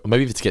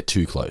 Maybe if it's get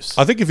too close.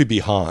 I think if you're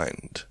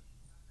behind.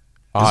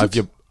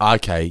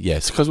 Okay,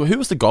 yes. Because who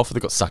was the golfer that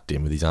got sucked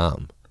in with his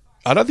arm?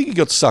 I don't think he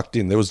got sucked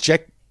in. There was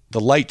the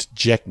late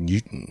Jack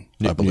Newton,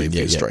 I believe,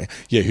 the Australian.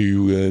 Yeah,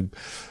 who,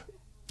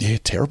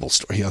 terrible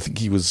story. I think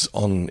he was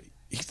I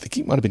think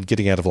he might have been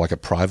getting out of like a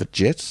private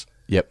jet.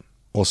 Yep.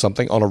 Or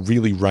something on a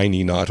really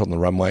rainy night on the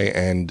runway,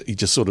 and he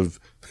just sort of,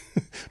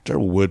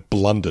 terrible word,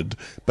 blundered,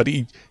 but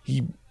he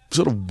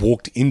sort of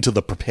walked into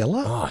the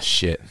propeller. Oh,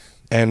 shit.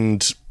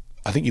 And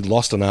I think he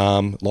lost an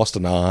arm, lost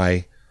an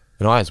eye.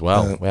 An eye as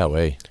well.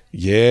 Wowee.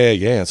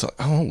 Yeah. It's like,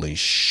 holy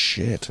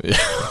shit.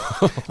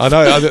 I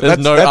know. There's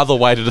no other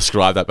way to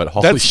describe that, but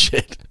holy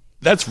shit.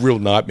 That's real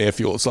nightmare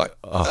fuel. It's like,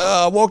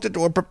 I walked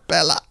into a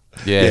propeller.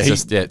 Yeah, it's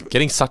just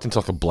getting sucked into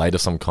like a blade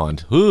of some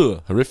kind.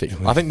 Ugh, horrific.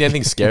 I think the only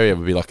thing scarier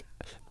would be like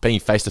being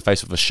face to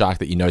face with a shark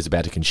that you know is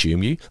about to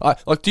consume you.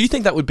 Like, do you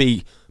think that would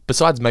be,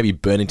 besides maybe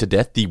burning to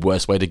death, the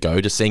worst way to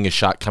go? Just seeing a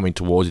shark coming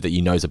towards you that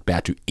you know is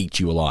about to eat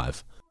you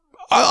alive.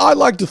 I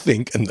like to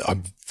think, and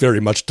I'm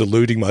very much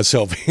deluding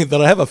myself here, that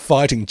I have a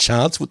fighting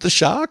chance with the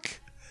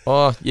shark.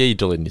 Oh, yeah, you're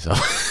deluding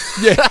yourself.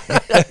 Yeah.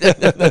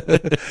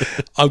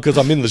 Because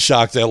I'm in the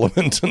shark's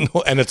element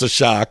and it's a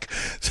shark.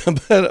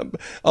 But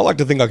I like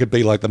to think I could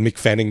be like the Mick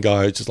Fanning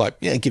guy who's just like,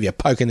 give you a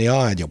poke in the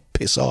eye and you'll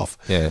piss off.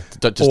 Yeah,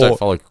 don't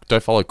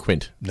follow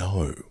Quint.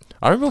 No.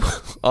 I remember,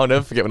 I'll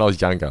never forget when I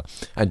was younger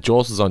and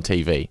Jaws was on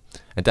TV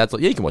and Dad's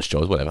like, yeah, you can watch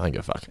Jaws, whatever, I don't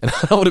give a fuck. And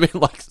I would have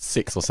been like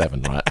 6 or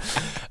 7, right?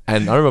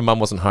 And I remember Mum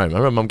wasn't home. I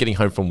remember Mum getting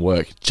home from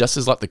work just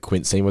as like the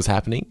Quint scene was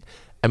happening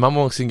and Mum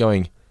walks in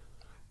going,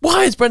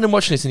 why is Brendan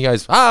watching this? And he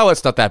goes,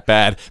 it's not that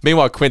bad.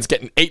 Meanwhile, Quint's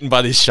getting eaten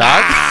by this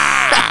shark.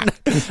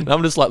 And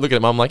I'm just like looking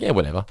at Mum like, yeah,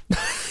 whatever.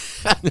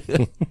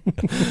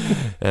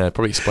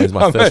 Probably explains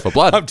my thirst for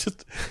blood. I'm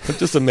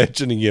just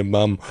imagining your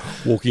mum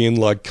walking in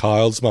like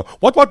Kyle's mum.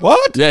 What?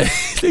 Yeah,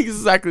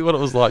 exactly what it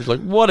was like. She's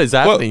like, what is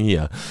happening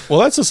here? Well,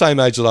 that's the same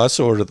age that I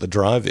saw it at the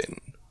drive-in.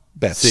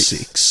 About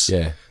 6.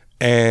 Yeah.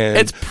 And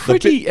it's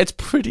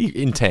pretty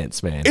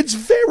intense, man. It's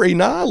very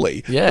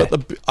gnarly. Yeah.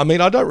 But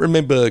I don't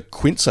remember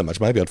Quint so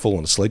much. Maybe I'd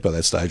fallen asleep by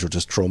that stage or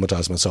just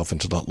traumatized myself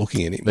into not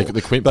looking anymore.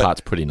 The Quint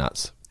part's pretty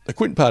nuts. The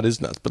Quint part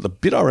is nuts. But the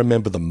bit I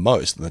remember the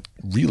most, and that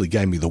really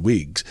gave me the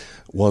wigs,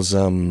 was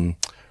when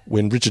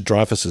Richard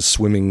Dreyfuss is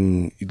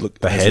swimming.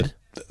 The head?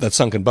 That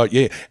sunken boat,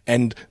 yeah.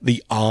 And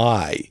the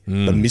eye,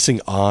 the missing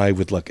eye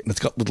with and it's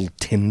got little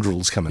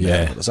tendrils coming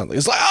out of it or something.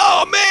 It's like,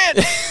 oh,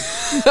 man!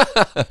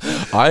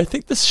 I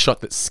think the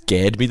shot that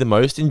scared me the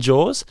most in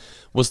Jaws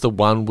was the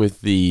one with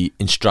the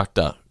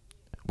instructor.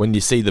 When you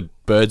see the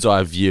bird's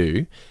eye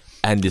view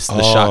and the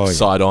shark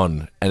side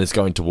on and it's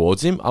going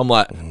towards him, I'm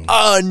like,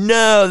 oh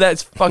no,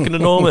 that's fucking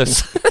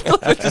enormous.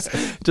 I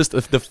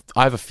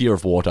have a fear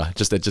of water. It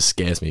just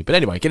scares me. But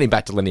anyway, getting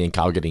back to Lenny and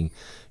Carl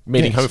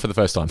meeting Homer for the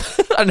first time.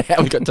 I don't know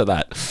how we got to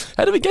that.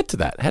 How did we get to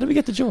that? How did we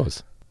get to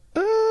Jaws?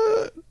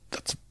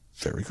 That's a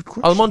very good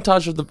question. The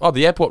montage of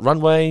the airport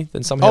runway,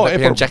 then somehow that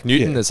became Jack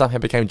Newton, then somehow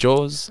became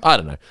Jaws. I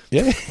don't know.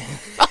 Yeah.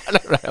 I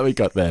don't know how we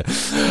got there.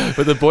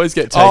 But the boys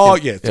get taken. Oh,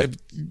 yeah.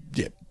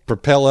 Yeah.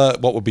 Propeller,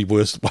 what would be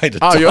worst way to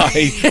die?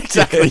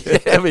 Exactly.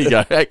 There we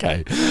go.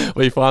 Okay.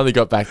 We finally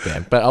got back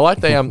there. But I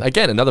like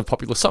again, another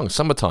popular song,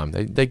 Summertime.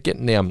 They're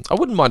getting I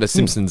wouldn't mind a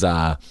Simpsons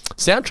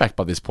soundtrack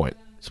by this point.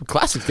 Some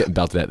classics getting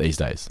belted out these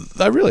days.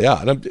 They really are.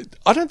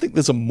 I don't think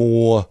there's a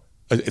more...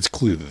 This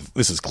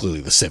is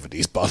clearly the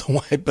 70s, by the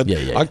way, but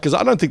because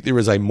I don't think there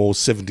is a more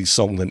 70s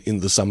song than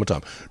In the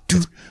Summertime.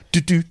 It's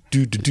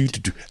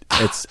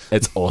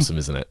awesome,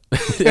 isn't it?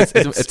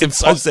 It's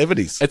so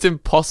 70s. It's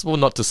impossible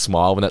not to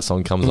smile when that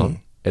song comes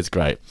on. It's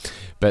great.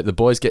 But the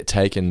boys get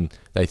taken,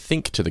 they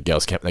think to the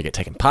girls' camp, they get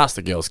taken past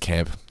the girls'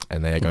 camp,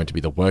 and they are going to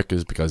be the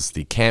workers because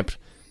the camp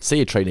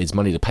Sea Tree needs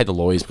money to pay the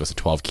lawyers because the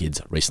 12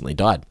 kids recently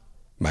died.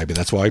 Maybe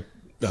that's why...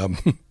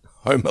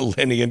 Homer,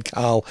 Lenny, and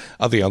Carl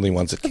are the only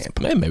ones at camp.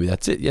 Maybe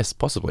that's it. Yes,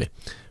 possibly.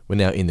 We're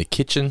now in the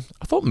kitchen.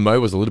 I thought Mo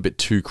was a little bit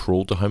too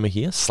cruel to Homer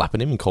here,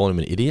 slapping him and calling him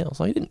an idiot. I was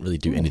like, he didn't really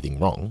do anything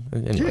wrong.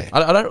 Anyway,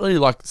 I don't really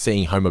like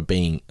seeing Mo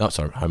being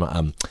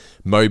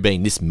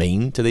this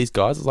mean to these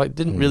guys. I was like,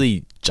 didn't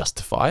really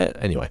justify it.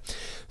 Anyway,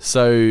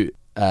 so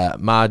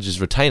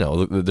Marge's retainer,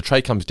 or the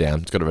tray comes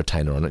down, it's got a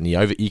retainer on it, and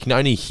you can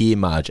only hear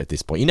Marge at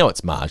this point. You know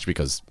it's Marge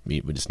because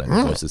we just know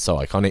the voice is so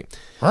iconic.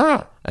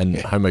 And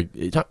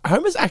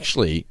Homer's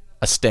actually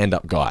a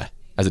stand-up guy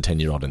as a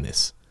 10-year-old in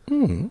this.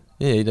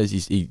 Yeah,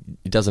 he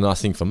does a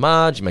nice thing for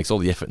Marge. He makes all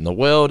the effort in the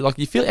world. Like,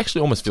 you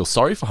almost feel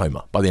sorry for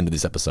Homer by the end of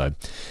this episode.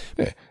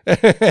 Yeah.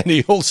 And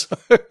he also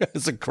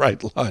has a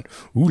great line.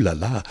 Ooh la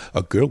la,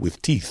 a girl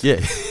with teeth. Yeah,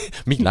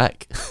 me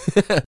like.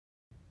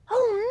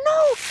 Oh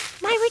no,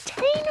 my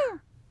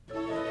retainer.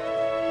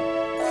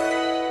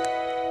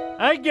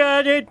 I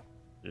got it.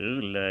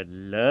 Ooh la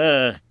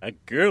la, a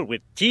girl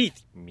with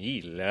teeth.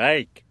 Me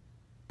like.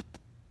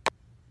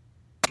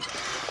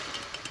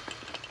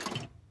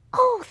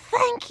 Oh,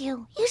 thank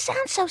you. You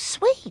sound so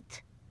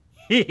sweet.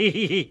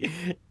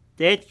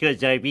 That's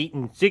because I've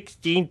eaten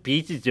 16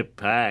 pieces of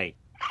pie.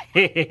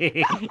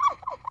 You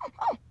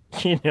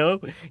know,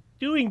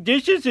 doing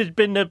dishes has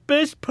been the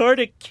best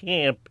part of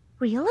camp.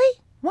 Really?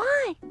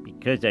 Why?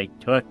 Because I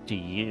talked to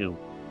you.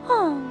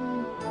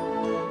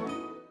 Oh.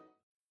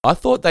 I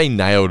thought they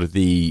nailed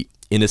the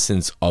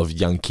innocence of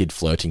young kid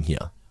flirting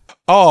here.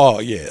 Oh,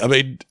 yeah. I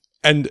mean...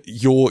 And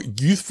your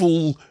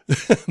youthful,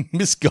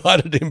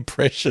 misguided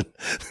impression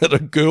that a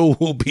girl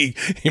will be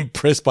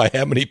impressed by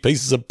how many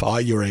pieces of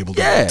pie you're able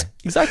to eat.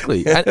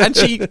 Exactly. And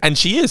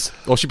she is,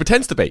 or she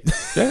pretends to be.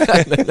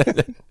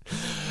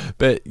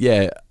 But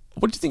yeah,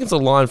 what do you think of the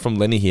line from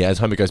Lenny here as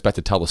Homer goes back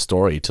to tell the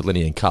story to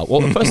Lenny and Carl?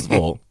 Well, first of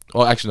all,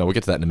 actually no, we'll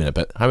get to that in a minute.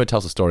 But Homer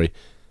tells the story.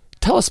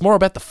 Tell us more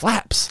about the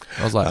flaps.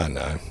 I was like, I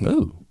know.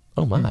 Ooh.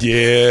 Oh my.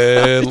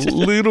 Yeah, a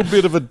little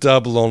bit of a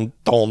double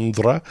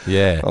entendre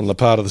on the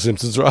part of the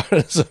Simpsons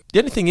writers. The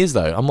only thing is,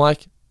 though, I'm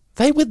like,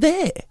 they were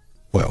there.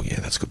 Well, yeah,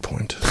 that's a good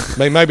point.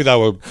 Maybe they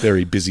were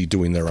very busy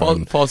doing their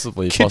own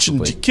Possibly.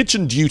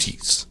 kitchen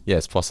duties.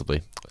 Yes,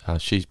 possibly. But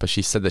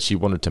she said that she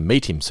wanted to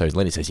meet him, so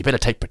Lenny says, you better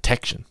take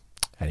protection.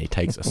 And he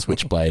takes a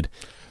switchblade.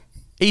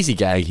 Easy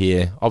gag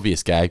here,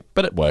 obvious gag,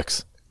 but it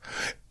works.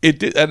 It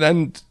did,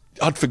 and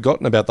I'd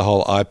forgotten about the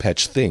whole eye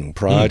patch thing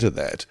prior to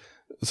that.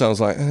 So I was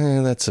like,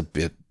 that's a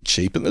bit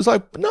cheap. And it's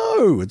like,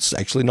 no, it's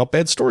actually not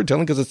bad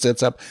storytelling because it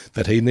sets up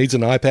that he needs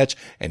an eye patch,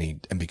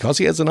 and because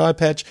he has an eye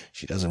patch,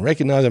 she doesn't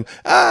recognize him.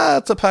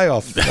 It's a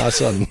payoff.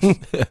 Nice one.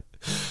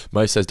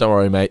 Mo says, don't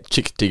worry, mate.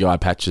 Chicks dig eye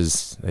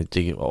patches, they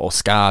dig or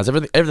scars,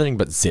 everything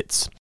but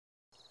zits.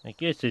 I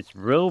guess it's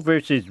Roe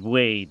versus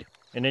Wade,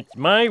 and it's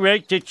my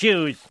right to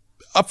choose.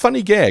 A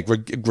funny gag,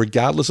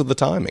 regardless of the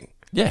timing.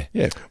 Yeah.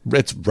 Yeah.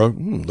 It's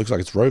looks like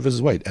it's Roe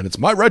versus Wade, and it's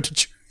my right to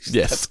choose.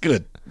 Yes. That's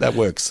good. That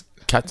works.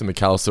 Captain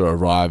McAllister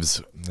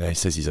arrives. He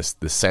says he's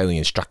the sailing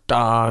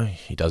instructor.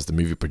 He does the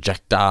movie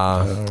projector.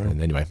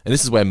 And anyway, and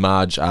this is where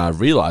Marge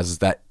realizes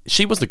that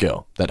she was the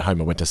girl that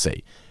Homer went to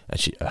see.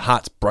 And her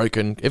heart's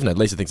broken. Even though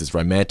Lisa thinks it's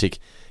romantic,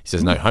 he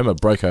says, no, Homer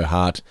broke her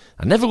heart.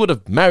 I never would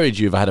have married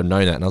you if I had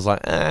known that. And I was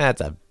like,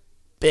 that's a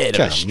bit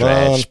of a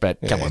stretch, but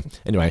come on.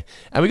 Anyway,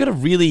 and we got a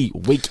really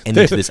weak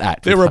ending to this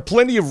act. There are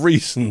plenty of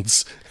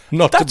reasons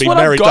not to be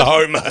married to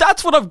Homer.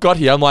 That's what I've got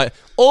here. I'm like,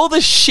 all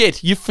the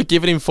shit you've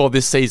forgiven him for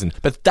this season,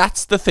 but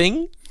that's the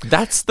thing.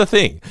 That's the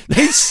thing.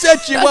 He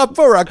set you up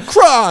for a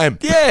crime.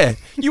 Yeah,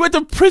 you went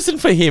to prison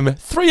for him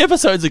 3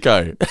 episodes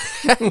ago.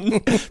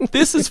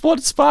 This is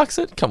what sparks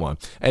it? Come on.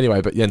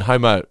 Anyway, but then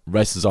Homer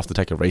races off to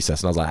take a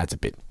recess, and I was like, that's a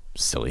bit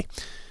silly.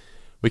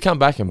 We come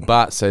back, and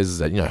Bart says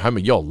that, Homer,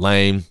 you're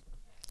lame.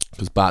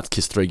 Because Bart's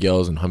kissed 3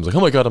 girls, and Homer's like,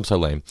 oh my God, I'm so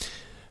lame.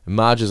 And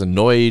Marge is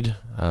annoyed.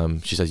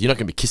 She says, you're not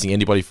going to be kissing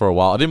anybody for a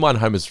while. I didn't mind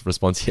Homer's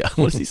response here.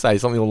 What does he say?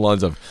 Something along the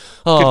lines of,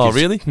 oh,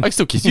 really? I can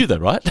still kiss you though,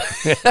 right?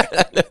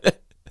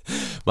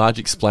 Marge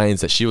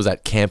explains that she was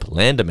at Camp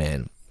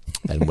Landerman,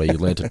 and where you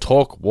learn to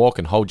talk, walk,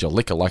 and hold your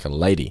liquor like a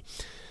lady.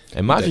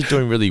 And Marge is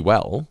doing really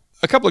well.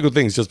 A couple of good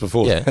things just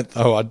before that,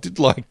 though. I did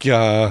like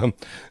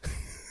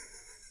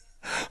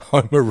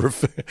Homer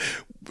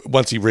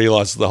once he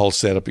realizes the whole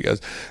setup, he goes,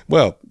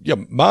 well, yeah,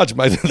 Marge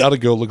made that other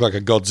girl look like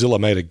a Godzilla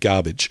made of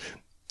garbage.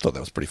 Thought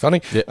that was pretty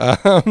funny.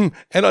 Yeah.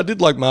 And I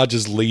did like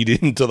Marge's lead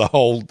into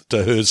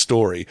to her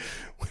story,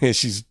 where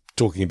she's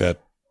talking about,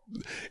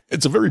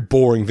 it's a very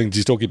boring thing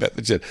she's talking about.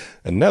 She said,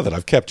 and now that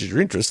I've captured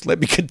your interest, let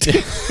me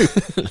continue.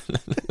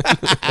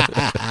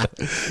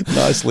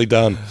 Nicely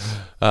done.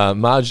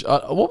 Marge,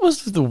 what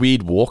was the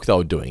weird walk they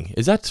were doing?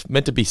 Is that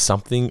meant to be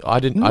something?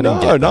 I didn't get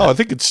that. No, I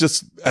think it's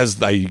just as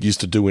they used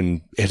to do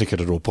in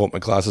etiquette or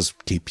appointment classes.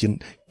 Keep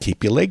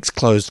your legs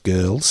closed,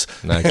 girls.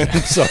 Okay.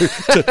 So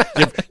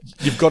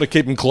you've got to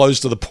keep them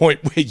closed to the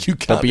point where you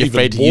can't. Don't be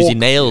afraid to use your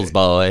nails,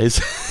 boys.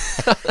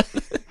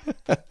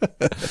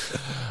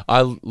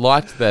 I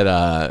liked that.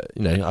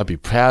 I'd be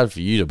proud for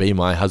you to be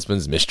my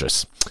husband's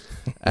mistress.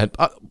 And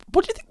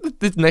what do you think?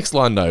 This next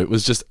line though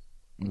was just,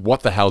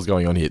 what the hell's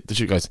going on here?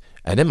 She goes,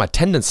 and then my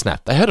tendon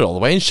snapped. They heard it all the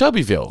way in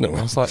Shelbyville. No,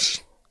 I was like,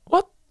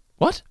 what?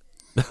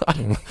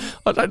 I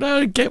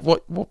don't get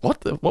what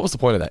was the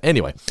point of that?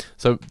 Anyway,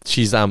 so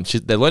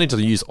they're learning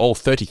to use all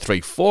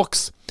 33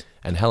 forks,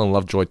 and Helen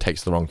Lovejoy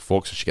takes the wrong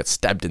fork, so she gets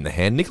stabbed in the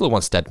hand. Nicola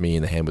once stabbed me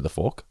in the hand with a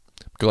fork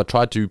because I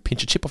tried to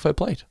pinch a chip off her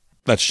plate.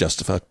 That's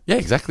justified. Yeah,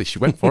 exactly. She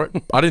went for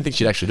it. I didn't think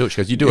she'd actually do it. She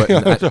goes, you do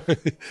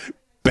it.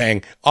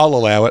 Bang, I'll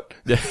allow it.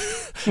 Yeah.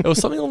 It was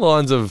something along the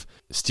lines of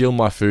steal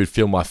my food,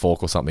 feel my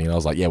fork or something. And I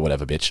was like, yeah,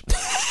 whatever, bitch.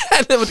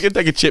 And then I was going to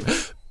take a chip.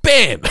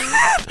 Bam!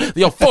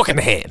 Your fork in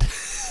the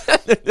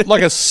hand.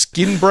 Like a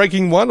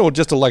skin-breaking one or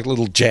just a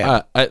little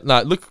jab? No,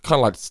 it looked kind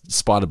of like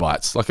spider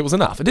bites. Like it was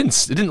enough. It didn't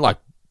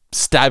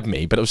stab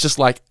me, but it was just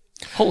like,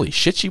 holy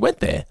shit, she went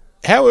there.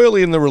 How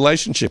early in the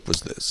relationship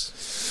was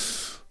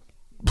this?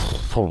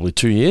 Probably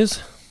 2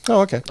 years.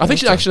 Oh, okay. I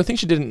think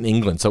she did it in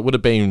England, so it would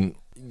have been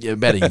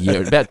about a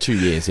year, about 2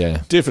 years,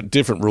 yeah.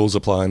 Different rules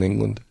apply in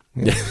England.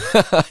 Yeah.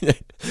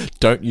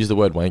 Don't use the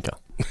word wanker.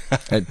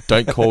 And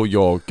don't call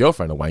your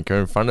girlfriend a wanker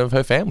in front of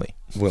her family.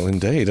 Well,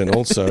 indeed. And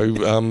also,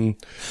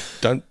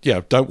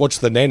 don't watch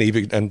The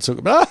Nanny and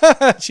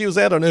talk, she was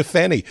out on her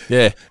fanny.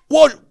 Yeah.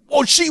 What?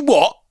 She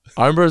what?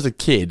 I remember as a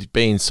kid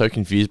being so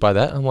confused by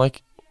that. I'm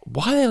like,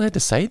 why are they allowed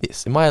to say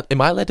this? Am I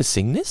allowed to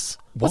sing this?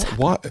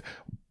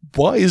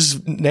 Why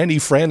is Nanny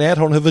Fran out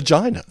on her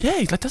vagina?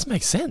 Yeah, that doesn't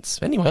make sense.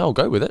 Anyway, I'll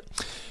go with it.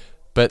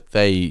 But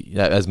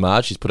as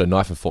Marge, she's put a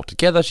knife and fork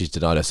together. She's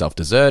denied herself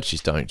dessert.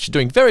 She's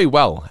doing very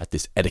well at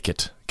this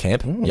etiquette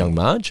camp, young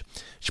Marge.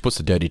 She puts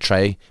the dirty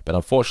tray, but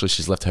unfortunately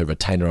she's left her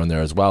retainer on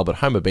there as well. But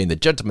Homer, being the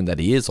gentleman that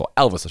he is, or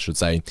Elvis I should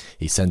say,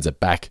 he sends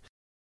it back.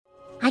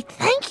 I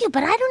thank you,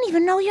 but I don't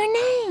even know your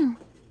name.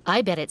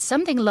 I bet it's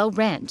something low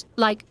rent,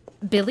 like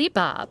Billy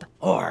Bob.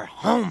 Or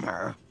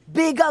Homer.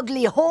 Big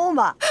ugly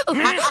Homer.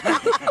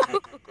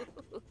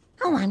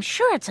 Oh, I'm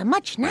sure it's a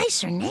much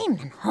nicer name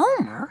than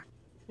Homer.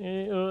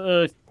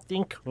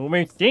 Think,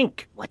 Homer,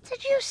 think. What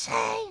did you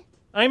say?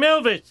 I'm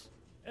Elvis.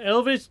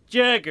 Elvis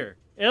Jagger.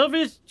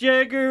 Elvis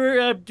Jagger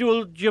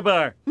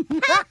Abdul-Jabbar.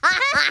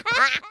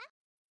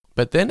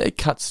 But then it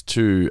cuts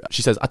to,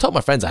 she says, I told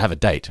my friends I have a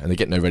date, and they're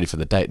getting her ready for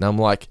the date. And I'm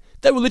like,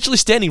 they were literally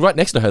standing right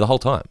next to her the whole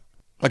time.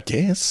 I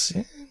guess.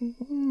 Yeah.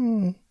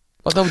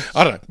 Like they were,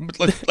 I don't know.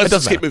 Let's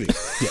just keep moving.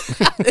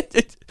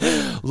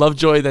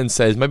 Lovejoy then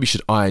says, maybe you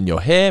should iron your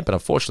hair, but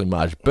unfortunately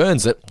Marge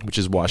burns it, which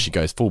is why she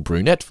goes full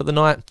brunette for the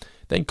night.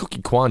 Then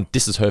Cookie Kwan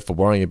disses her for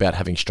worrying about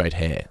having straight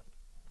hair.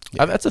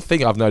 Yeah. That's a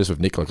thing I've noticed with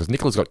Nicola, because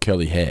Nicola's got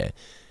curly hair,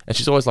 and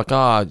she's always like,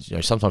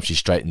 sometimes she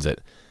straightens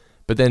it.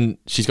 But then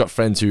she's got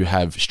friends who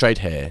have straight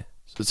hair.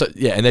 So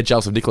yeah, and they're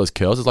jealous of Nicola's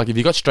curls. It's like, if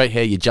you've got straight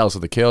hair, you're jealous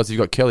of the curls. If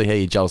you've got curly hair,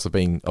 you're jealous of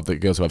the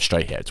girls who have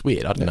straight hair. It's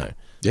weird. I don't know.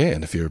 Yeah,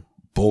 and if you're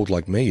bald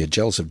like me, you're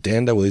jealous of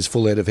Dando with his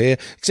full head of hair.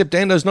 Except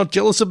Dando's not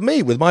jealous of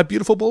me with my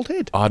beautiful bald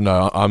head. I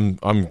know.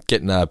 I'm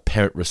getting a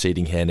parent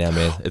receding hair now,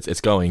 man.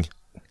 It's going.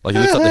 Like,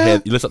 you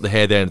lift up the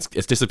hair there, and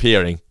it's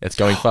disappearing. It's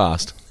going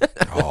fast.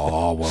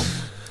 Oh well,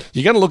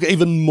 you're going to look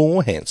even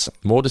more handsome,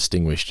 more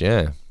distinguished.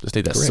 Yeah, just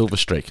need that silver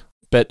streak.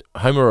 But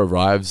Homer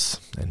arrives,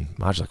 and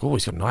Marge's like, oh,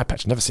 he's got an eye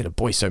patch. I've never seen a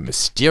boy so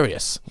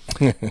mysterious.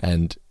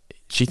 And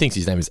she thinks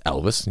his name is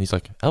Elvis. And he's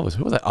like, Elvis,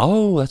 who was that?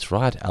 Oh, that's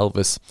right,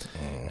 Elvis.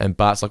 And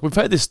Bart's like, we've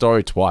heard this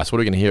story twice. What are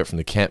we going to hear it from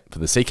the camp for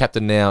the sea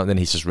captain now? And then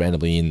he's just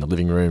randomly in the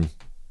living room.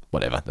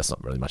 Whatever, that's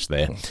not really much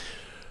there.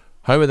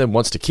 Homer then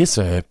wants to kiss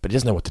her, but he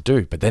doesn't know what to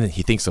do. But then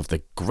he thinks of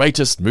the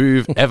greatest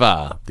move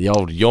ever, the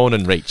old yawn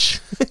and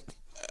reach.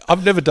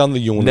 I've never done the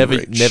yawn and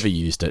reach. Never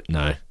used it,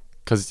 no.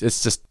 Because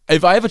it's just,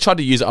 if I ever tried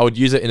to use it, I would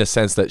use it in a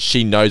sense that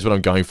she knows what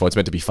I'm going for. It's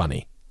meant to be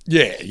funny.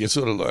 Yeah, you're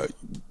sort of like,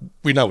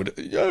 we know what.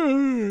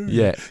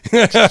 Yeah.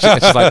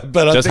 She's like,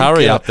 but just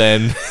hurry up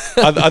then.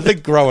 I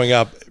think growing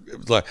up, it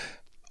was like,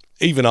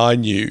 even I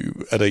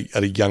knew at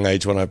a young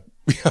age when I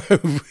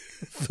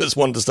first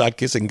wanted to start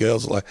kissing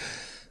girls, like,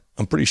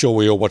 I'm pretty sure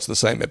we all watched the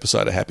same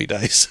episode of Happy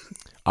Days.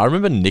 I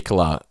remember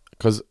Nicola,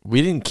 because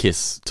we didn't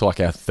kiss till like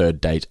our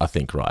third date, I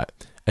think, right?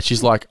 And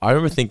she's like, I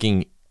remember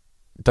thinking,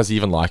 does he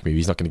even like me?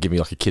 He's not going to give me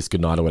like a kiss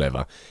goodnight or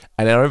whatever.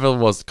 And I remember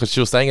it was because she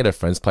was staying at her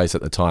friend's place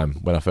at the time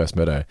when I first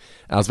met her. And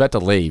I was about to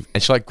leave,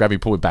 and she like grabbed me,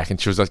 pulled me back,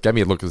 and she was like, gave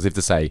me a look as if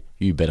to say,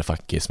 "You better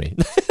fucking kiss me."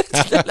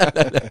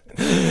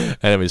 And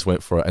then we just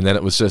went for it. And then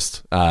it was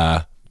just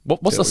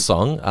what's the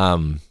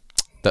song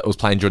that was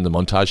playing during the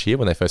montage here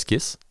when they first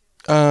kiss?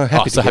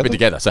 Happy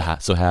Together. So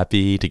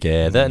happy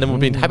together. And then we've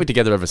been happy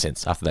together ever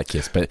since after that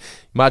kiss. But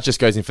Marge just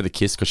goes in for the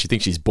kiss because she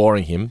thinks she's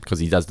boring him because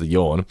he does the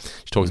yawn.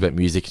 She talks about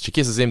music. She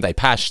kisses him. They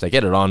pash. They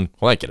get it on.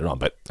 Well, they don't get it on,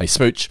 but they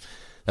smooch.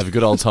 They have a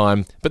good old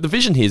time. But the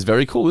vision here is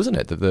very cool, isn't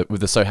it?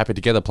 With the So Happy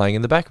Together playing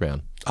in the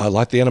background. I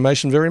like the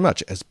animation very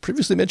much, as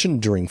previously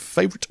mentioned during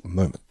favourite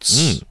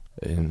moments.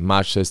 And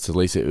Marge says to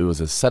Lisa, it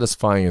was as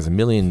satisfying as a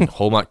million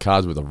Hallmark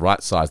cards with the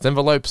right-sized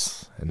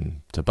envelopes.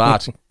 And to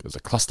Bart, it was a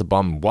cluster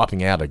bomb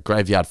wiping out a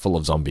graveyard full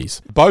of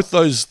zombies. Both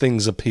those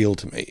things appeal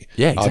to me.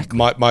 Yeah, exactly.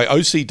 My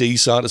OCD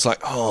side is like,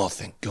 oh,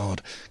 thank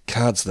God,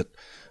 cards that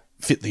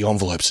fit the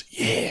envelopes.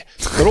 Yeah.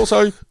 But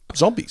also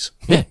zombies.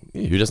 Yeah,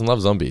 who doesn't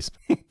love zombies?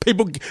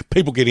 People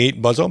getting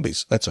eaten by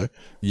zombies. That's so.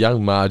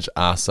 Young Marge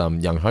asks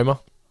young Homer,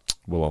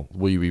 well,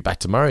 will you be back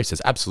tomorrow? He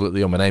says,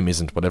 absolutely, or my name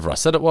isn't whatever I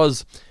said it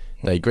was.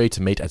 They agreed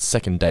to meet at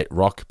Second Date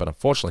Rock, but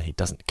unfortunately he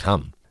doesn't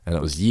come. And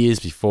it was years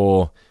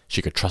before she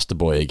could trust the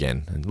boy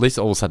again. And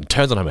Lisa all of a sudden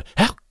turns on Homer.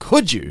 How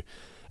could you?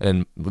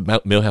 And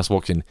Milhouse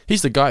walks in.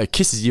 He's the guy who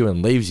kisses you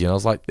and leaves you. And I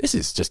was like, this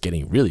is just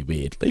getting really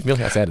weird. Leave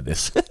Milhouse out of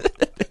this.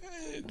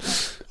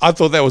 I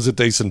thought that was a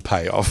decent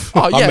payoff.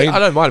 Oh, yeah, I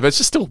don't mind it, but it's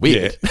just still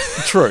weird. Yeah,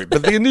 true.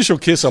 But the initial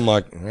kiss, I'm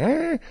like,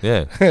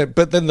 yeah.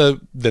 But then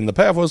the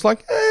payoff was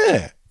like,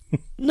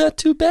 not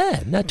too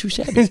bad. Not too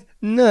shabby.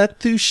 Not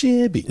too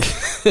shabby.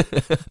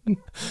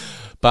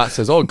 Bart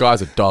says, all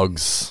guys are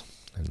dogs.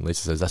 And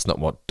Lisa says, that's not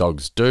what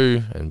dogs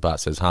do. And Bart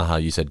says, haha,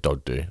 you said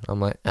dog do.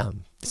 I'm like,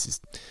 this is...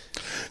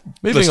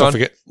 Moving on.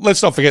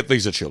 Let's not forget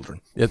these are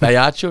children. Yeah, they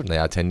are children. They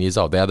are 10 years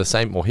old. They are the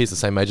same, or he's the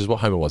same age as what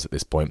Homer was at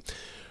this point.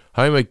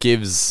 Homer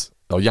gives...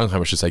 or young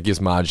Homer should say,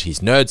 gives Marge his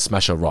Nerd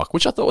Smasher rock,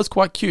 which I thought was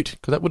quite cute,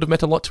 because that would have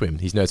meant a lot to him,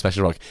 his Nerd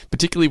Smasher rock,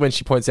 particularly when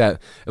she points out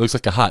it looks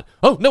like a hut.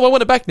 Oh, no, I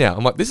want it back now.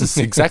 I'm like, this is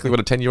exactly what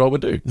a 10-year-old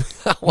would do.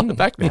 I want it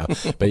back now.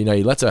 But,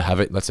 he lets her have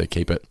it, lets her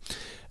keep it.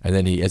 And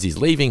then as he's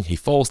leaving, he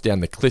falls down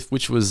the cliff,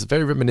 which was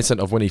very reminiscent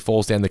of when he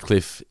falls down the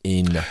cliff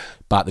in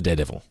Bart the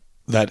Daredevil.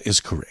 That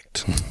is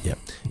correct. Yeah.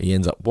 He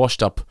ends up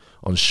washed up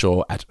on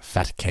shore at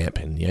Fat Camp,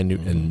 and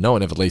no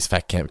one ever leaves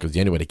Fat Camp because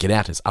the only way to get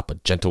out is up a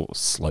gentle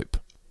slope.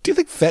 Do you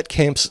think fat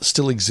camps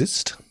still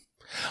exist?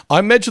 I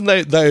imagine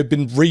they have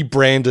been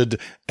rebranded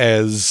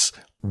as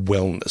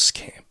wellness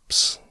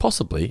camps.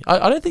 Possibly.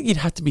 I don't think you'd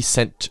have to be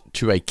sent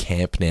to a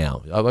camp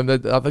now.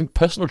 I think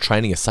personal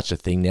training is such a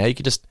thing now. You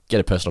could just get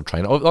a personal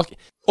trainer.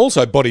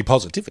 Also, body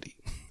positivity.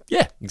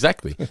 Yeah,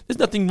 exactly. There's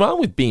nothing wrong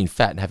with being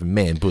fat and having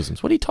man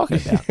bosoms. What are you talking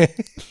about?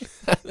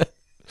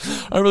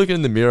 I remember looking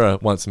in the mirror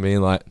once and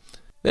being like,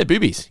 they're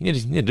boobies. You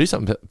need to do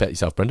something about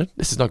yourself, Brendan.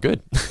 This is not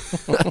good.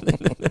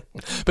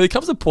 But there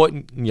comes a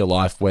point in your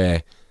life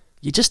where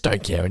you just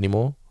don't care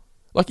anymore.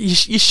 Like, you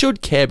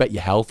should care about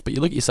your health, but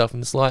you look at yourself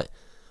and it's like,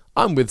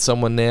 I'm with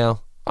someone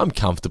now. I'm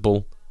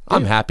comfortable.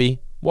 I'm happy.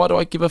 Why do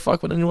I give a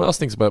fuck what anyone else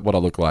thinks about what I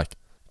look like?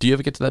 Do you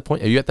ever get to that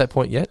point? Are you at that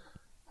point yet?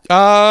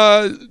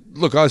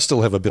 Look, I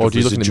still have a bit Or of do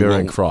you look in the mirror residual-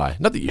 and cry?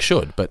 Not that you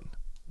should, but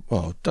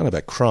Well, don't know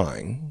about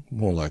crying.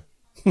 More like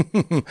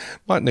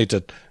might need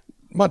a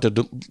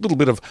little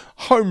bit of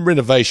home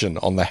renovation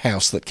on the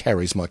house that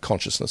carries my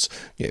consciousness.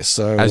 Yes,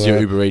 so as you're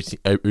Uber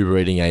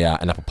eating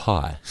an apple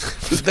pie.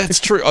 that's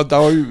true.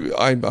 Although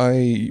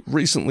I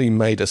recently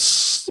made a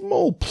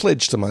small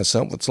pledge to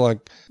myself. It's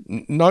like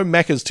no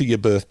Maccas to your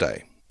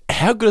birthday.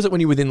 How good is it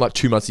when you're within like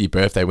 2 months of your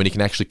birthday when you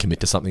can actually commit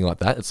to something like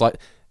that? It's like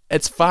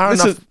it's far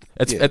enough.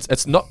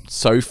 It's not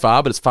so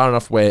far, but it's far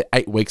enough where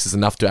 8 weeks is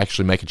enough to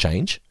actually make a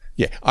change.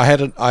 Yeah, I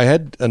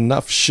had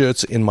enough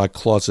shirts in my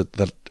closet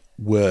that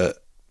were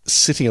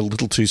sitting a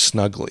little too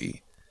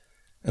snugly.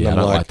 And Yeah, I'm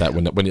I don't like that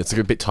when it's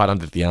a bit tight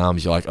under the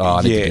arms. You're like, oh,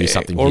 I need to do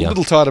something or here. a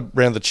little tight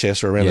around the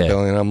chest or around the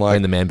belly, and I'm like,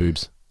 in the man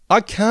boobs.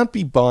 I can't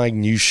be buying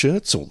new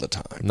shirts all the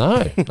time.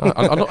 No,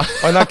 I'm not.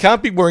 And I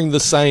can't be wearing the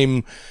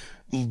same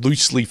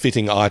loosely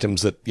fitting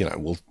items that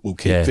will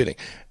keep fitting.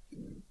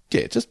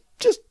 Yeah, just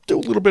do a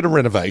little bit of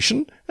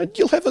renovation, and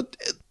you'll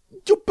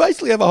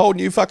basically have a whole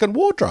new fucking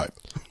wardrobe.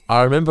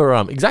 I remember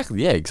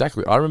exactly. I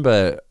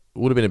remember it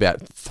would have been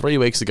about 3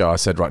 weeks ago. I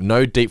said, right,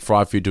 no deep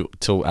fried food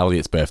till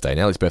Elliot's birthday. And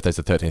Elliot's birthday's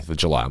the 13th of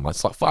July. I'm like,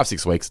 it's like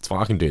 5-6 weeks. It's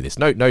fine. I can do this.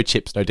 No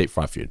chips, no deep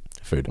fried food.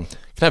 Can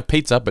have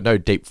pizza, but no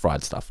deep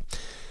fried stuff.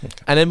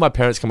 And then my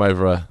parents come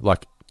over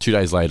like 2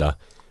 days later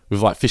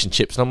with like fish and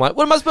chips, and I'm like,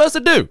 what am I supposed to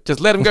do?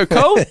 Just let them go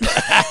cold?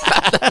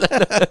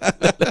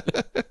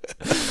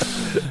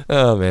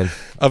 Oh man,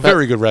 a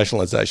very good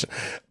rationalization.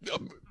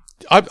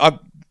 I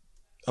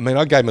mean,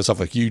 I gave myself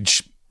a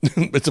huge.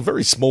 It's a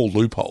very small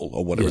loophole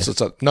or whatever. Yeah.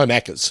 So it's no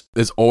Maccas.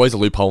 There's always a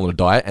loophole in a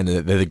diet, and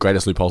they're the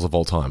greatest loopholes of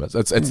all time.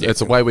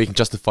 It's a way where you can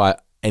justify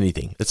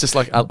anything. It's just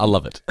like I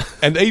love it.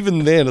 And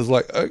even then, it's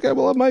like, okay,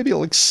 well, maybe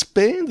I'll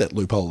expand that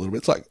loophole a little bit.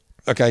 It's like,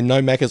 okay, no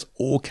Maccas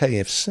or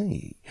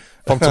KFC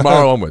From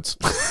tomorrow onwards.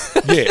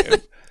 Yeah,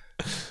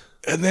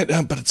 and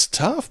then, but it's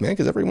tough, man,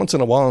 because every once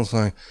in a while it's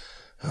like,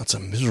 oh, it's a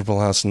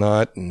miserable ass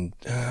night, and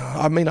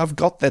I mean, I've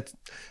got that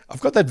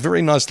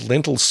very nice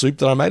lentil soup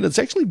that I made. It's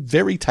actually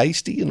very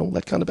tasty and all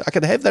that kind of. I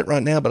could have that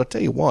right now, but I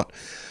tell you what,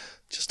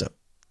 just a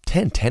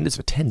 10 tenders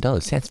for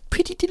 $10 sounds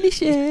pretty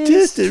delicious.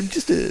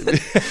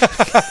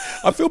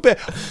 I feel bad.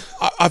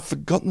 I've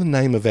forgotten the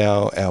name of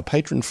our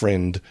patron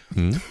friend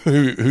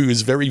who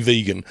is very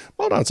vegan.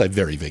 Well, I don't say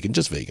very vegan,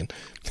 just vegan.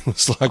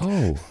 It's like,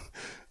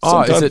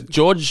 is it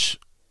George?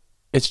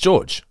 It's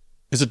George.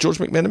 Is it George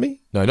McMenemy?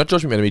 No, not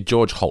George McMenemy.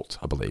 George Holt,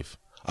 I believe.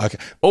 Okay.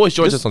 Always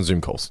George us on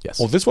Zoom calls. Yes.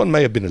 Well, this one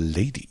may have been a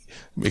lady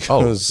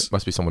because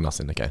must be someone else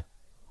in. Okay.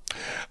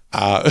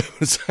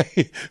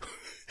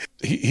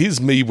 Here's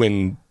me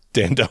when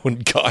Dando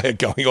and Guy are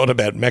going on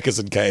about Macca's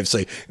and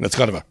KFC, and it's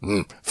kind of a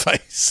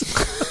face.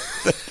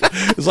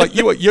 It's like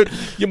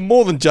you're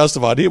more than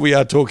justified. Here we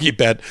are talking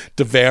about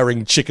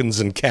devouring chickens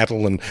and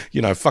cattle, and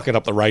fucking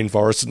up the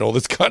rainforest and all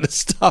this kind of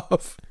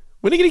stuff.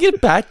 When are you going to get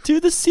back to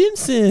The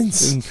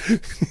Simpsons?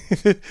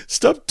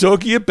 Stop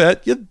talking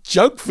about your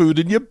junk food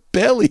in your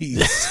bellies.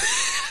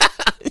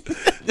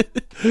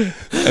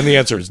 And the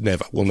answer is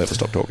never. We'll never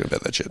stop talking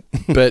about that shit.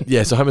 But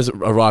yeah, so Homer's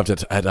arrived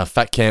at a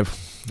fat camp,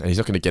 and he's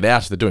not going to get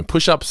out. They're doing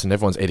push-ups, and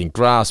everyone's eating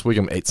grass.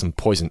 Wiggum eats some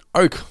poison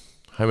oak.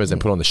 Homer's then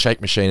put on the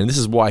shake machine, and this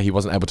is why he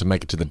wasn't able to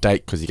make it to the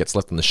date, because he gets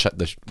left on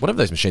the whatever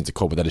those machines are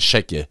called, but that is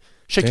shake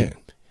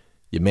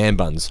your man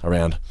buns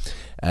around.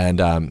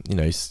 And,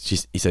 he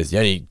says, the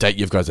only date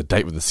you've got is a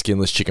date with a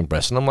skinless chicken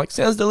breast. And I'm like,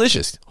 sounds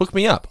delicious. Hook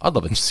me up. I'd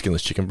love a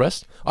skinless chicken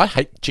breast. I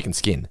hate chicken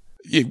skin.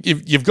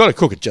 You've got to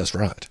cook it just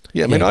right.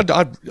 Yeah, I mean,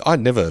 I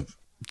never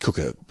cook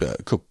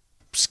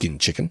skin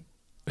chicken.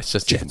 It's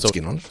just chicken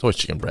skin on it. It's always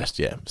chicken breast,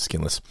 yeah,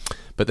 skinless.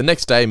 But the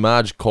next day,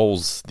 Marge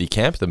calls the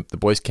camp, the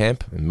boys'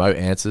 camp, and Mo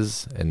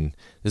answers. And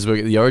this is where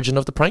we get the origin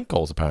of the prank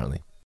calls,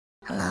 apparently.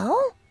 Hello?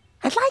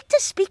 I'd like to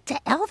speak to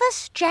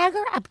Elvis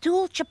Jagger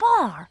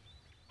Abdul-Jabbar.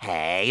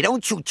 Hey,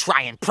 don't you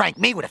try and prank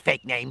me with a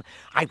fake name.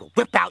 I will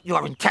whip out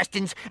your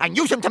intestines and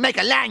use them to make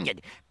a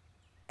lanyard.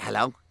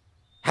 Hello?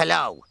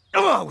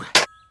 Oh!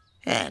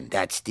 And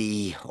that's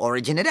the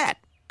origin of that.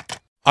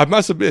 I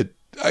must admit,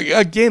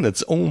 again,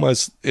 it's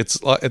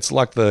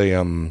like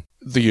the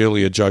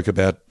earlier joke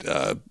about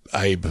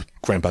Abe,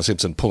 Grandpa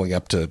Simpson, pulling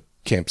up to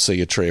Camp See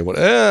a Tree or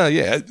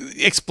whatever.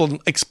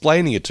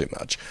 Explaining it too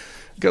much.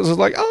 Because it's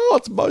like,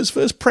 it's Mo's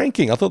first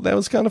pranking. I thought that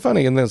was kind of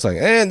funny. And then it's like,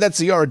 and that's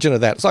the origin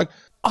of that. It's like,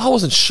 I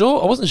wasn't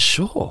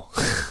sure.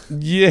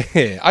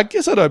 Yeah, I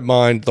guess I don't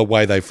mind the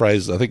way they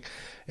phrase it. I think,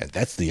 and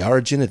that's the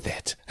origin of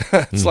that.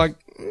 It's like,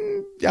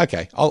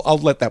 okay, I'll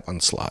let that one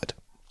slide.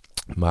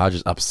 Marge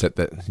is upset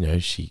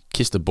that she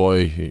kissed a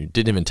boy who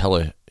didn't even tell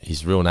her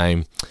his real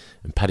name,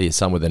 and Patty and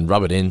son would then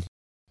rub it in.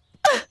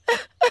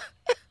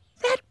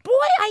 That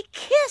boy I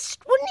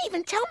kissed wouldn't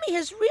even tell me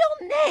his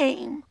real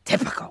name.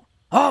 Typical.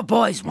 All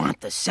boys want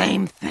the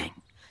same thing.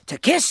 To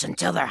kiss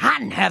until they're hot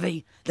and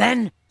heavy,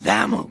 then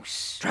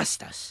vamoose.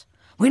 Trust us.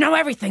 We know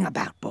everything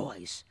about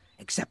boys,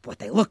 except what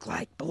they look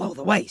like below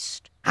the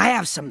waist. I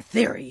have some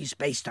theories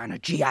based on a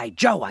G.I.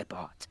 Joe I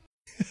bought.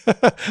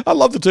 I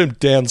love the term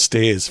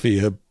downstairs for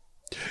your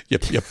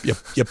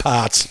Your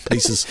parts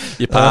pieces.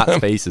 Your parts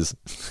pieces.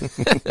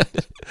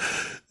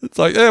 It's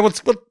like,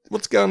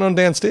 what's going on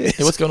downstairs?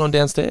 Yeah, what's going on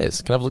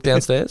downstairs? Can I have a look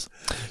downstairs?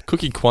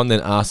 Cookie Kwan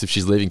then asks if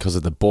she's leaving because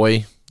of the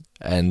boy,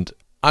 and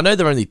I know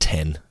they're only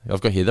 10.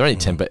 I've got here, they're only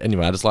 10, but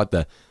anyway, I just like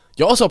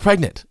you're also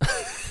pregnant.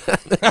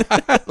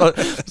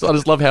 So I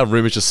just love how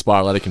rumours just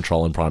spiral out of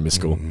control in primary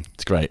school.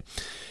 It's great.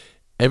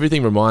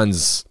 Everything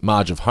reminds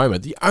Marge of Homer.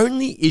 The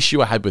only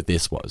issue I had with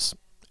this was,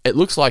 it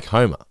looks like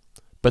Homer,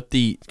 but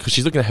because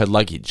she's looking at her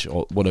luggage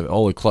or whatever,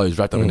 all her clothes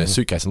wrapped up in her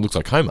suitcase, and it looks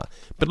like Homer.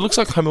 But it looks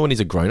like Homer when he's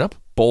a grown-up,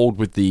 bald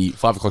with the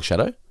 5 o'clock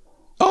shadow.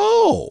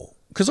 Oh,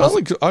 because I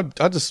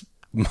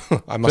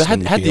must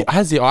have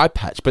has the eye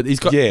patch, but he's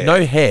got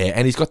no hair,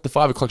 and he's got the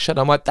 5 o'clock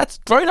shadow. I'm like, that's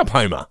grown-up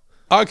Homer.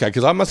 Okay,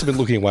 because I must have been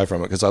looking away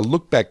from it, because I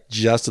looked back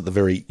just at the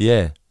very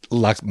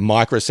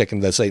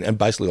microsecond of the scene, and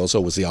basically all I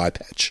saw was the eye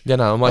patch. Yeah,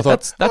 no, I'm like,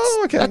 that's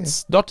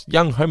not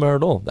young Homer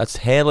at all. That's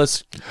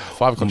hairless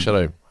 5 o'clock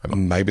shadow Homer.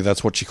 Maybe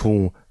that's what you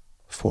call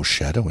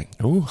foreshadowing.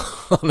 Ooh,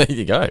 there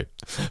you go.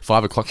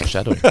 5 o'clock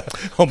foreshadowing.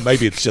 Or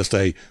maybe it's just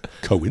a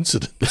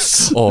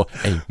coincidence. Or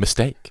a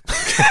mistake.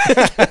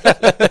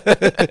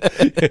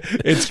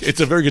 It's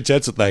a very good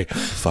chance that they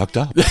fucked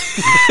up.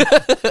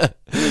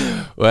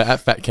 We're at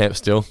Fat Camp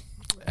still.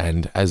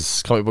 And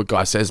as comic book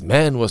guy says,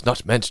 man was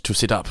not meant to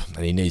sit up,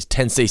 and he needs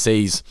 10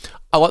 cc's.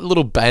 I like the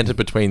little banter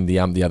between the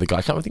other guy.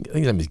 I think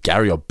his name is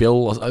Gary or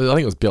Bill. I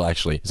think it was Bill,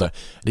 actually. So, I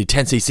need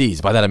 10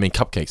 cc's. By that I mean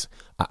cupcakes.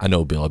 I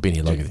know, Bill. I've been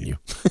here longer than you.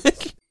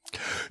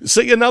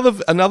 See,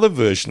 another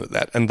version of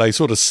that, and they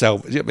sort of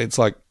it's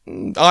like,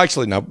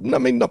 actually, no. I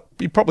mean,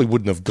 you probably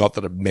wouldn't have got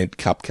that it meant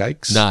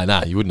cupcakes.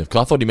 No, you wouldn't have.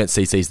 'Cause I thought he meant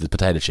cc's, the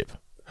potato chip.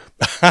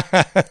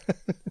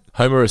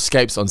 Homer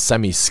escapes on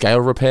Sammy's scale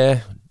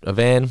repair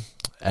van,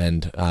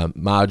 and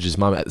Marge's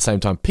mum at the same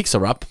time picks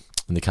her up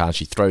in the car, and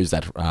she throws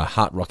that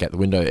heart rock out the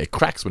window. It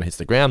cracks when it hits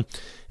the ground,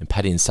 and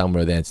Patty and Selma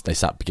are there, they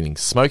start beginning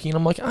smoking, and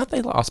I'm like, aren't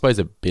they I suppose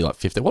they'd be like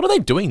 50. What are they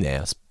doing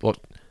there?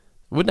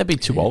 Wouldn't they be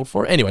too old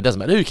for it? Anyway, it doesn't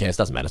matter. Who cares?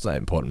 Doesn't matter. It's not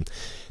important.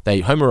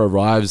 Homer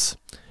arrives,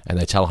 and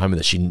they tell Homer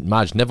that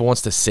Marge never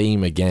wants to see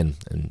him again.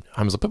 And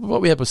Homer's like, but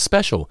what we had was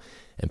special.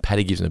 And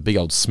Patty gives him a big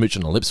old smooch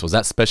on the lips. Was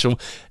that special?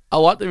 I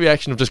like the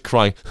reaction of just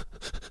crying,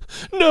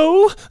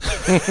 no!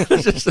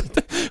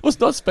 It was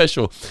not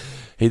special.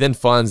 He then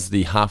finds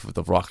the half of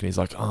the rock, and he's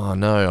like, oh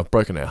no, I've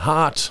broken her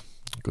heart.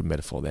 Good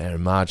metaphor there.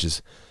 And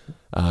Marge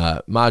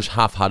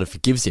half-hearted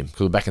forgives him,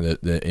 because we're back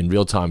in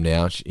real time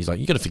now. He's like,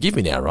 you got to forgive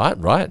me now,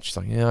 right? She's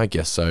like, yeah, I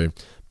guess so.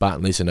 Bart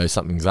and Lisa know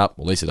something's up.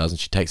 Well, Lisa doesn't.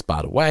 She takes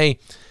Bart away.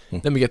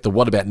 Then we get the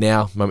what about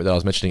now moment that I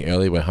was mentioning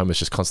earlier, where Homer's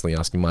just constantly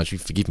asking Marge, you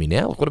forgive me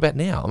now? What about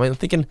now? I mean, I'm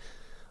thinking,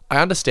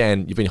 I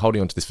understand you've been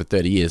holding on to this for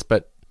 30 years,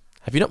 but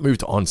have you not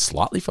moved on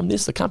slightly from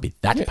this? It can't be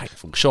that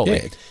painful,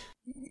 surely.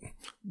 Yeah.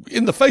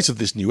 In the face of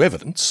this new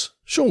evidence,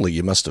 surely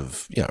you must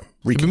have,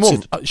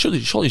 reconsidered. Surely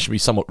you should be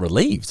somewhat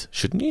relieved,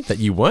 shouldn't you, that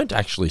you weren't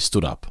actually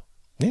stood up?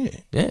 Yeah.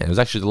 Yeah, it was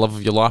actually the love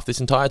of your life this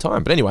entire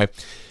time. But anyway,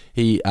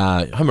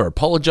 Homer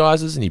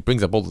apologizes, and he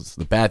brings up all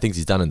the bad things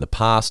he's done in the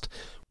past.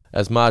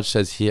 As Marge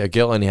says here, a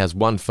girl only has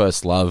one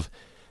first love,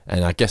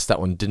 and I guess that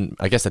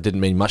didn't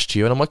mean much to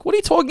you. And I'm like, what are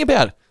you talking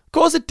about? Of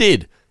course it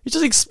did. He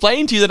just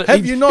explained to you that.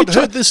 Have you not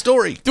heard this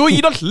story? Were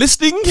you not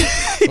listening?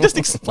 He just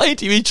explained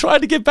to you. He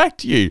tried to get back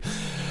to you.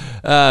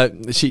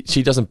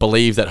 She doesn't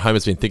believe that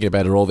Homer's been thinking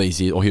about her all these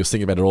years, or he was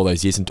thinking about her all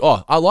those years. And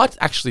I liked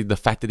actually the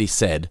fact that he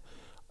said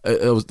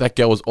that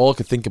girl was all I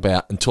could think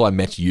about until I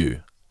met you.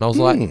 And I was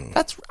like,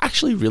 that's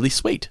actually really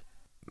sweet.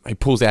 He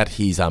pulls out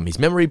his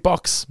memory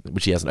box,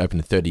 which he hasn't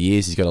opened in 30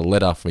 years. He's got a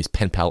letter from his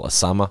pen pal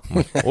Osama. I'm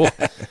like, oh,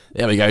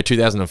 there we go,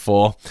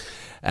 2004.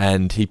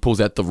 And he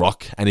pulls out the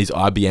rock and his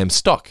IBM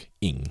stock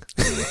ing,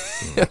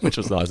 which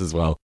was nice as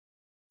well.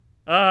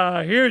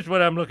 Here's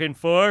what I'm looking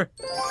for.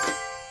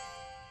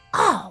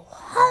 Oh,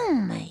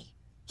 homie,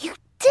 you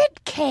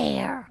did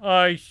care.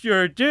 I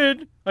sure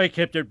did. I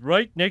kept it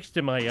right next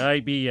to my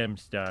IBM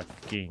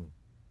stocking.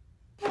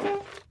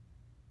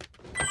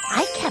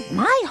 I kept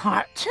my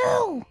heart,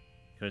 too.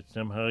 Because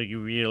somehow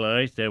you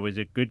realized I was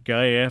a good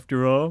guy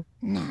after all?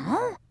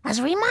 No, as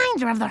a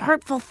reminder of the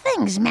hurtful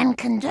things men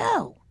can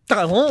do.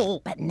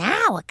 But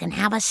now it can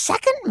have a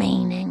second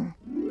meaning.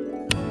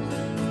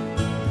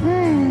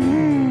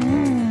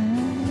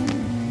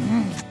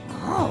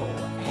 Oh,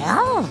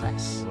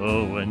 Elvis.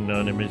 Oh,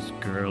 anonymous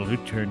girl who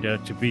turned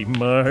out to be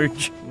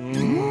Marge.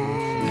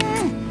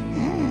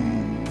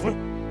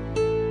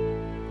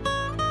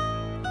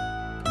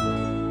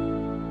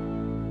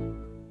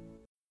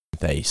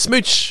 They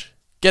smooch,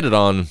 get it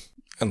on.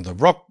 And the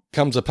rock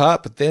comes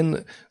apart, but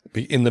then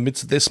in the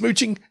midst of their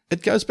smooching,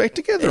 it goes back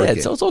together again.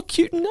 It's all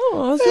cute and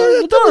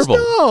adorable.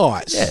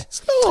 Nice. Yeah.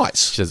 It's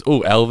nice. She says,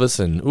 ooh, Elvis,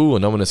 and ooh,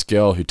 an ominous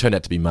girl who turned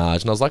out to be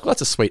Marge. And I was like, well,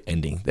 that's a sweet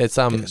ending. There's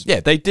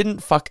yes. They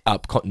didn't fuck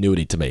up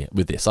continuity to me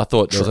with this. I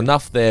thought there was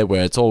enough there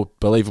where it's all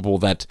believable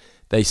that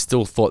they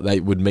still thought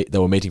they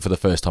were meeting for the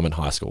first time in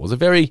high school.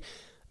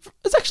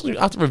 It's actually,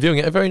 after reviewing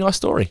it, a very nice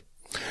story.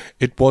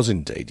 It was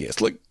indeed,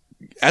 yes. Look,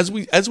 as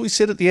we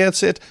said at the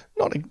outset,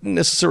 not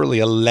necessarily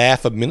a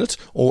laugh a minute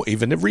or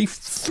even every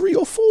 3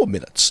 or 4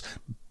 minutes,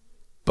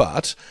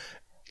 but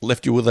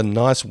left you with a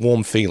nice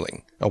warm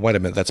feeling. Oh, wait a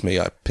minute, that's me.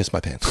 I pissed my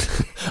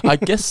pants. I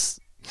guess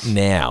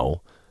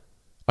now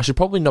I should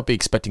probably not be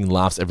expecting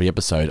laughs every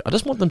episode. I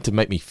just want them to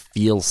make me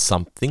feel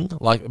something,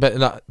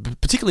 but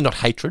particularly not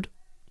hatred.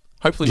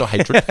 Hopefully not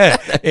hatred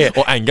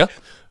or anger.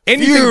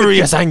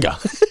 Furious anger.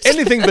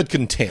 Anything but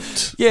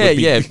contempt.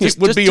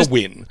 Would be a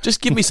win.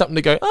 Just give me something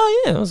to go,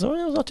 oh yeah, it was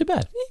not too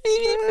bad.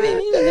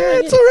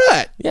 It's all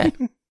right. Yeah.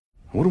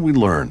 What did we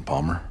learn,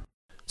 Palmer?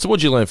 So what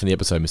did you learn from the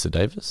episode, Mr.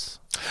 Davis?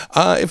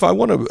 If I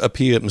want to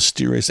appear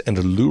mysterious and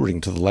alluring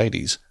to the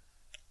ladies,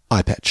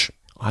 eye patch.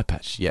 Eye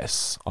patch,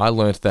 yes. I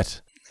learned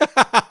that.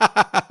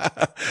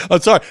 I'm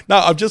sorry. No,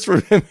 I've just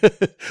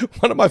remembered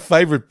one of my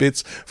favourite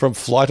bits from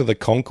Flight of the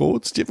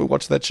Conchords. Do you ever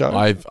watch that show?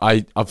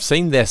 I've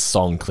seen their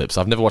song clips.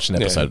 I've never watched an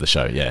episode of the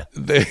show, yeah.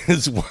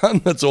 There's one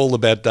that's all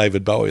about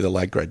David Bowie, the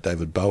late, great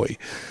David Bowie.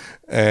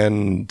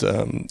 And,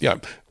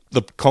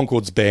 the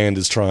Conchords band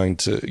is trying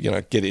to,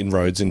 get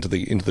inroads into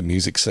the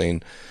music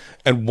scene.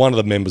 And one of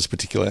the members in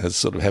particular has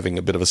sort of having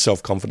a bit of a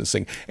self-confidence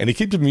thing. And he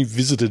keeps being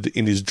visited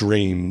in his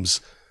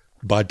dreams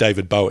by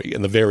David Bowie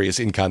and the various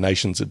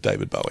incarnations of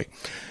David Bowie.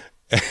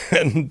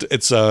 And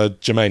it's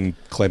Jermaine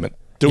Clement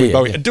doing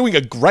Bowie, and doing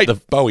a great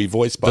Bowie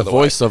voice, by the way. The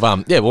voice of,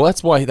 well,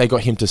 that's why they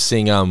got him to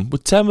sing,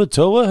 "With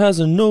Tamatoa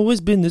hasn't always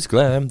been this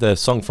glam," the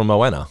song from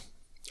Moana.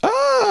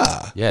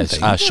 Ah! Yeah,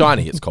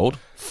 Shiny, it's called.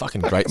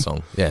 Fucking great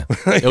song. Yeah.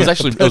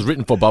 It was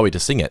written for Bowie to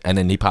sing it, and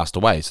then he passed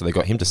away, so they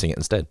got him to sing it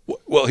instead.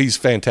 Well, he's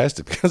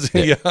fantastic because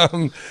he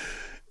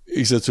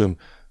said to him,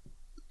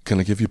 "Can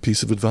I give you a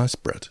piece of advice,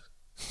 Brett?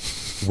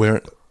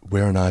 Wear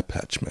an eye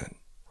patch, man.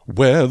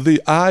 Wear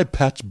the eye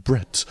patch,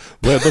 Brett.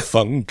 Wear the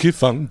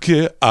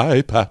funky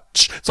eye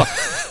patch." It's like,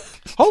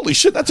 holy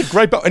shit, that's a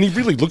great Bowie. And he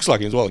really looks like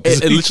him as well.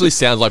 It literally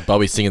sounds like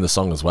Bowie singing the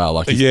song as well.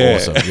 Like, he's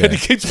awesome. Yeah. And he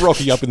keeps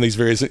rocking up in these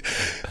various...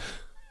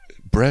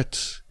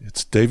 Brett,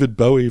 it's David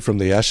Bowie from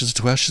the Ashes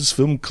to Ashes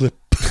film clip.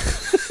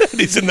 And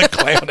he's in the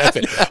clown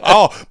outfit.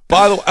 Oh,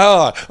 by the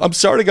way, I'm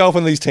sorry to go off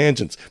on these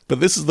tangents, but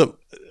this is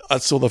I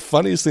saw the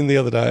funniest thing the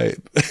other day.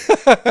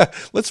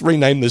 Let's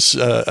rename this.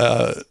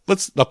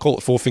 Let's not call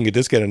it Four Finger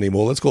Discount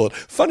anymore. Let's call it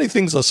Funny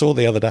Things I Saw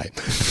the Other Day.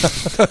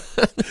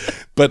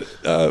 But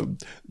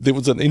there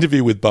was an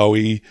interview with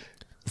Bowie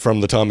from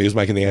the time he was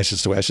making the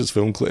Ashes to Ashes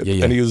film clip,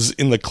 and he was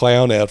in the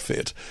clown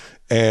outfit.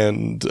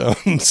 And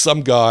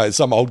some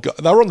old guy,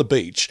 they were on the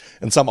beach,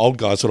 and some old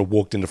guy sort of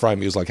walked into frame.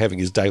 He was like having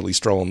his daily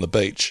stroll on the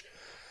beach.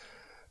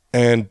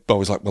 And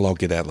Bowie's like, "Well, I'll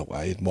get out of the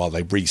way while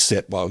they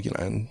reset,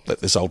 and let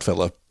this old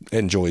fella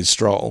enjoy his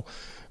stroll."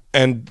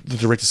 And the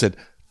director said,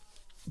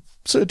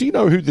 "So do you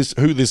know who this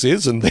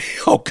is?" And the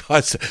old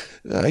guy said,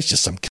 "He's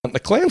just some cunt in a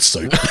clown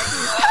suit."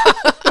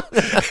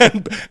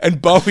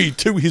 and Bowie,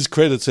 to his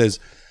credit, says,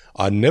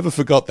 "I never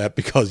forgot that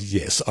because,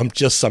 yes, I'm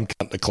just some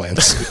cunt in a clown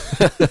suit."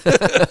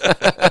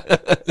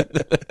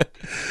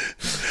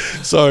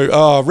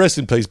 So, rest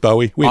in peace,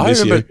 Bowie. We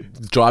miss you. I remember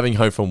driving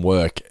home from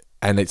work,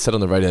 and it said on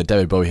the radio that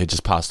David Bowie had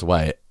just passed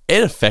away.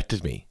 It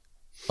affected me.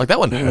 Like, that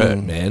one hurt,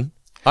 man.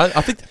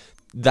 I think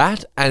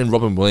that and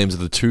Robin Williams are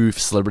the two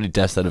celebrity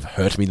deaths that have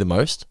hurt me the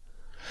most.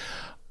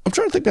 I'm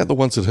trying to think about the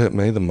ones that hurt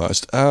me the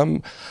most.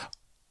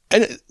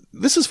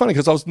 This is funny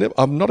because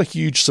I'm not a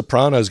huge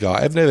Sopranos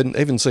guy. I've never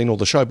even seen all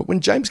the show. But when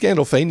James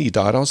Gandolfini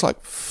died, I was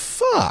like,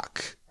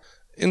 fuck.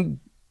 And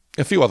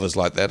a few others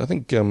like that. I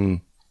think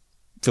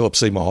Philip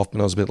Seymour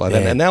Hoffman was a bit like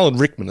that. And Alan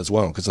Rickman as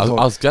well.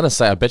 I was going to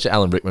say, I bet you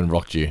Alan Rickman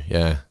rocked you.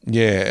 Yeah.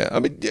 Yeah. I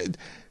mean,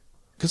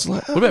 because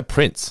what about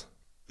Prince?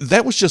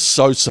 That was just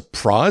so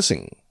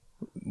surprising.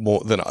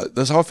 More than I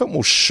felt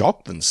more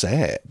shocked than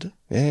sad.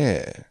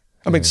 Yeah.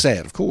 I mean,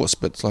 sad, of course,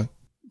 but it's like,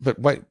 but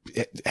wait,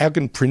 how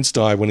can Prince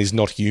die when he's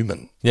not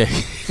human? Yeah,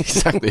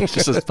 exactly. He's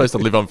just supposed to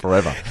live on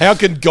forever. How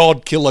can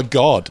God kill a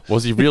god?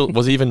 Was he real?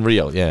 Was he even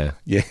real? Yeah.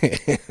 Yeah.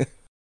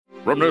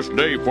 From this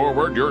day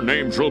forward, your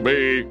name shall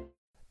be...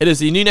 It is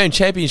the New Name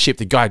Championship,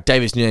 the Guy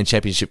Davis New Name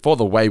Championship for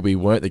The Way We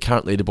Weren't. The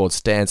current leaderboard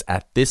stands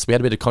at this. We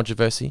had a bit of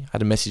controversy. I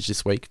had a message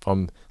this week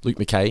from Luke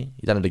McKay.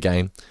 He done it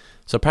again.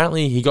 So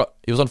apparently he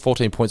was on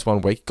 14 points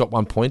 1 week, got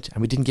 1 point,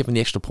 and we didn't give him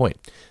the extra point.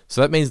 So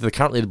that means the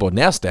current leaderboard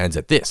now stands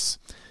at this.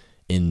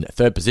 In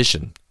third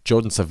position,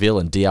 Jordan Saville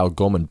and D.L.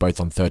 Gorman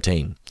both on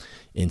 13.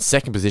 In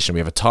second position, we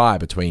have a tie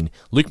between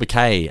Luke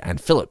McKay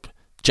and Philip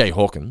J.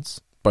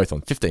 Hawkins, both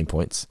on 15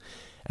 points.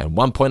 And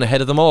 1 point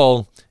ahead of them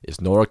all is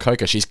Nora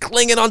Coker. She's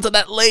clinging onto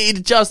that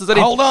lead just as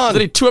hold on. There's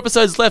only 2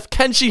 episodes left.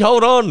 Can she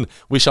hold on?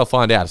 We shall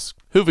find out.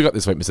 Who have we got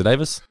this week, Mr.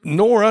 Davis?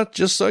 Nora,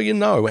 just so you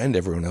know, and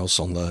everyone else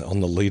on the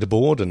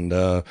leaderboard and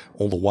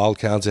all the wild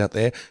cards out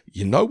there,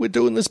 you know we're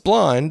doing this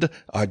blind.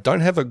 I don't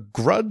have a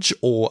grudge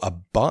or a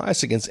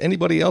bias against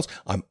anybody else.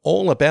 I'm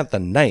all about the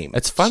name.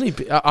 It's funny.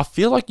 I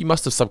feel like you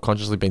must have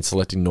subconsciously been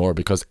selecting Nora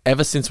because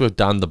ever since we've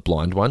done the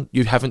blind one,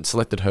 you haven't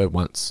selected her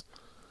once.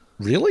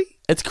 Really?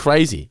 It's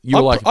crazy.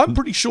 I'm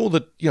pretty sure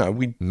that,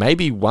 we...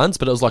 Maybe once,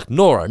 but it was like,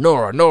 Nora.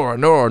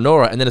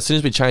 And then as soon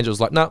as we changed, it was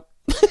like, no.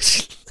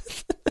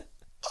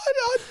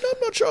 I'm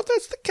not sure if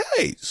that's the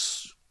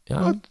case.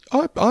 Yeah.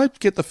 I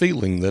get the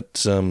feeling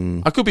that...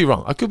 I could be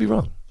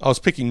wrong. I was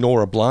picking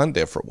Nora blind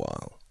there for a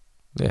while.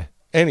 Yeah.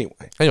 Anyway,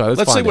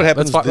 let's see what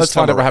happens. Let's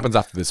find out what happens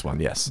after this one.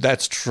 Yes,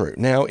 that's true.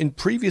 Now, in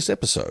previous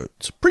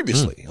episodes,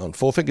 previously on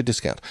Four Finger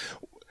Discount,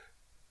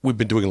 we've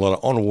been doing a lot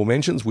of honourable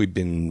mentions. We've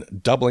been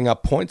doubling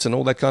up points and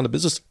all that kind of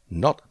business.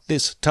 Not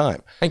this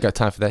time. Ain't got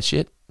time for that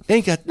shit.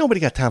 Nobody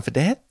got time for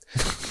that.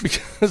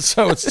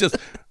 So it's just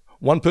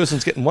one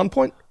person's getting 1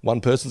 point,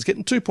 one person's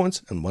getting 2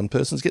 points, and one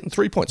person's getting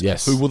 3 points.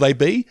 Yes. Who will they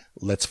be?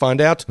 Let's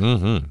find out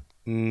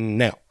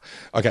now.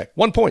 Okay,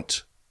 1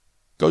 point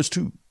goes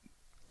to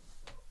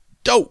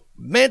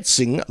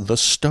Domancing the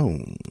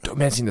Stone.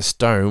 Domancing the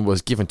Stone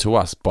was given to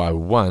us by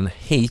one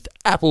Heath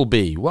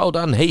Appleby. Well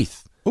done,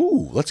 Heath.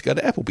 Ooh, let's go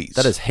to Applebee's.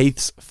 That is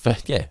Heath's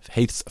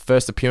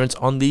first appearance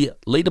on the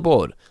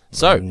leaderboard.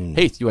 So,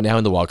 Heath, you are now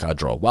in the wildcard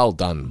draw. Well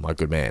done, my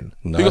good man.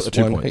 Nice. Who got the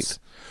 2 points? Heath.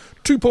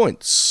 2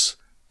 points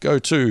go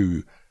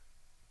to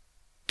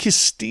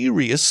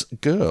Kysterious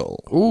Girl.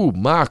 Ooh,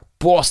 Mark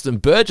Boston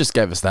Burgess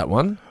gave us that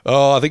one.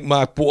 Oh, I think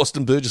Mark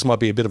Boston Burgess might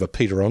be a bit of a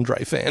Peter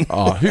Andre fan.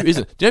 Oh, who is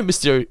it? Do you know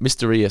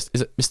Mysterious?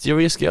 Is it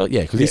Mysterious Girl?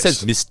 Yeah, because he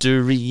says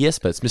mysterious,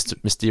 but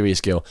it's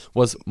Mysterious Girl.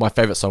 Was my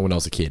favourite song when I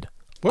was a kid.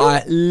 Well,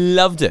 I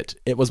loved it.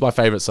 It was my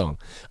favourite song.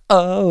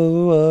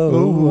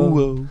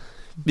 Oh,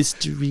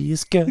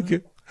 mysterious girl.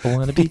 I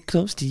want to be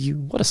close to you.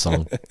 What a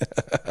song.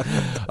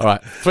 All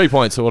right, 3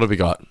 points. So what have we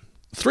got?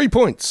 3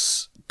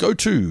 points go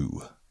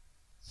to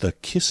The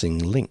Kissing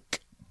Link.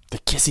 The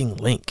Kissing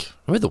Link.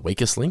 Remember the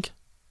weakest link?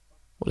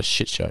 What a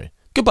shit show.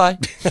 Goodbye.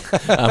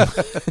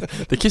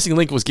 The Kissing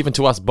Link was given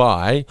to us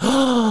by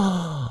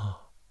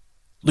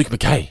Luke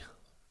McKay.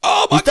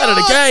 Oh my God! He's done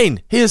it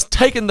again. He has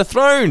taken the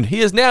throne.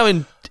 He is now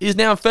in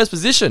first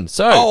position.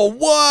 So,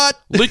 what?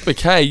 Luke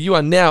McKay, you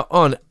are now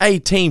on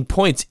 18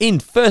 points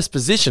in first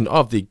position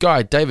of the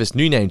Guy Davis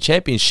New Name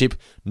Championship.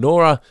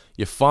 Nora,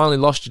 you finally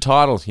lost your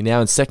title. You're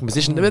now in second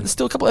position. There's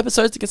still a couple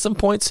episodes to get some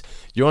points.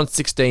 You're on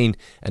 16,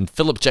 and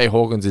Philip J.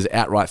 Hawkins is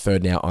outright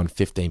third now on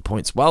 15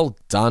 points. Well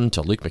done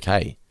to Luke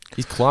McKay.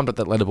 He's climbed up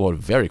that leaderboard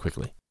very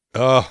quickly.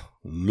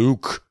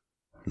 Luke.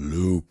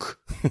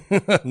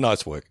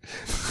 Nice work.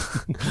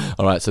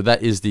 All right, so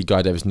that is the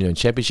Guy Davis New Name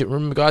Championship.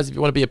 Remember, guys, if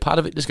you want to be a part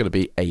of it, just got to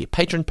be a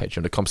patron,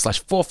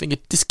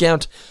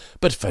 patreon.com/4fingerdiscount.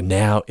 But for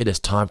now, it is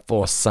time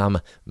for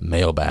some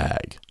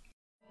mailbag.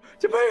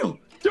 Jamil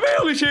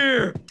is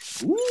here.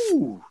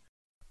 Ooh.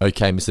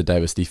 Okay, Mr.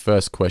 Davis, the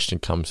first question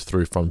comes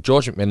through from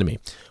George McMenemy.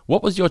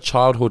 What was your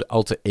childhood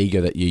alter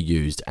ego that you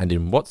used, and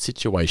in what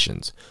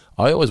situations?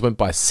 I always went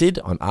by Sid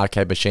on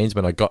arcade machines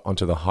when I got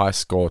onto the high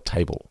score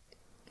table.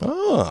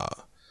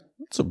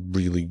 That's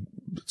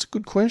a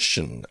good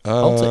question.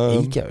 Alter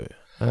ego.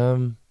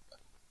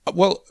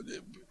 Well,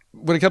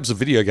 when it comes to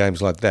video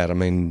games like that, I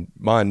mean,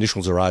 my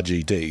initials are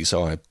RGD,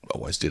 so I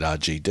always did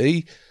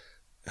RGD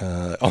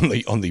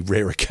on the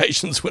rare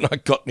occasions when I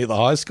got near the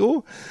high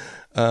score.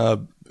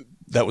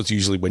 That was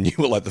usually when you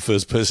were like the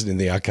first person in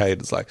the arcade.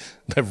 It's like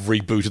they've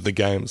rebooted the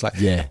game. It's like,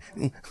 yeah,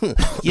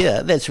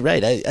 yeah, that's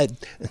right.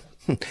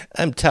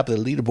 I'm top of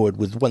the leaderboard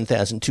with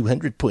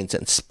 1,200 points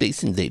on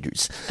Space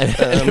Invaders. And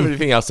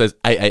everything else says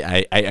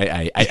I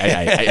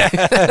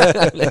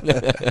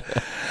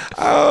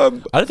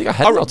don't think I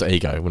had an alter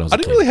ego when I was a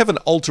kid. I didn't really have an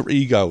alter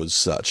ego as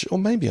such, or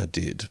maybe I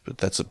did, but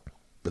that's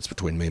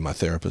between me and my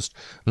therapist.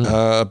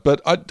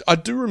 But I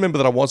do remember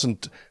that I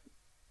wasn't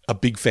a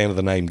big fan of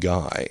the name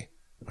Guy.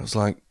 I was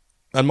like,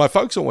 and my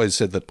folks always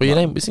said that. Well, your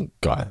name isn't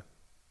Guy.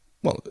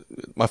 Well,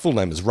 my full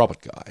name is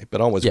Robert Guy, but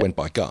I always went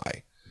by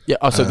Guy.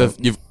 Yeah, so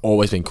you've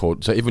always been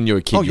called. So even when you were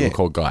a kid, you were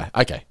called Guy.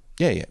 Okay.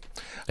 Yeah.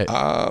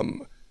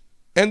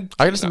 And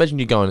I can just imagine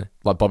you going,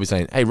 like Bobby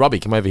saying, "Hey, Robbie,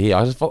 come over here."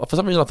 For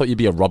some reason, I thought you'd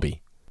be a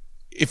Robbie.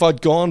 If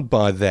I'd gone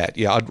by that,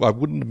 I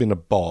wouldn't have been a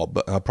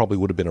Bob. I probably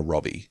would have been a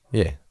Robbie.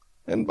 Yeah.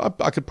 And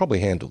I could probably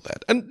handle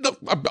that. And look,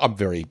 I'm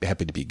very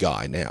happy to be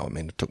Guy now. I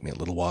mean, it took me a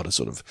little while to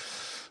sort of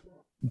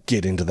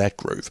get into that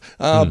groove.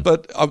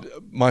 But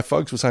my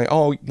folks were saying,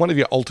 "Oh, one of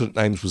your alternate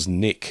names was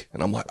Nick,"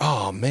 and I'm like,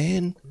 "Oh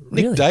man,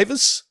 Nick really?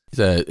 Davis."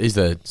 He's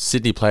the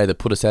Sydney player that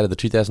put us out of the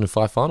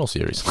 2005 final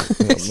series.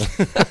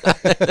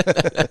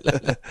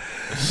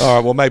 All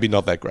right, well, maybe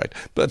not that great.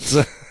 But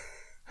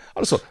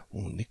I just thought,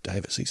 Nick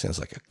Davis, he sounds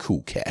like a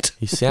cool cat.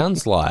 He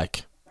sounds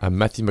like a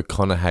Matthew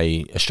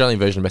McConaughey, Australian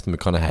version of Matthew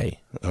McConaughey.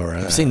 All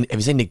right. Have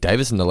you seen Nick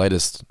Davis in the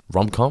latest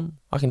rom-com?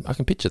 I can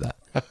picture that.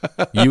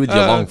 You with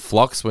your long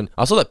flocks. When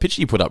I saw that picture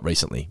you put up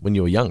recently when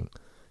you were young.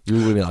 You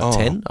would have been like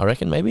 10, I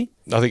reckon, maybe?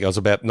 I think I was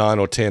about 9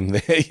 or 10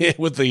 there,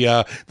 with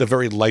the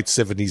very late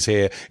 70s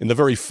hair in the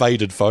very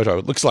faded photo.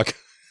 It looks like,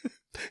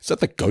 is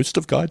that the ghost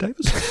of Guy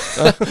Davis?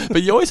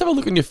 But you always have a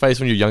look on your face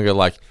when you're younger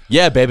like,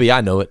 yeah, baby,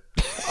 I know it.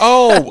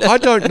 Oh, I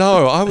don't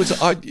know.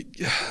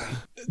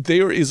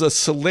 There is a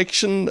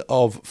selection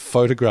of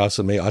photographs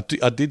of me. I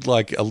did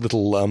like a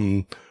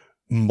little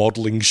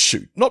modelling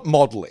shoot. Not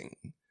modelling,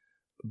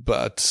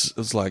 but it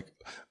was like,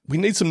 we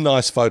need some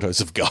nice photos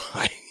of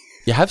Guy.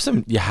 You have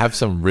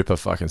some ripper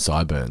fucking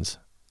sideburns.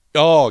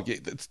 Oh, yeah,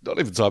 it's not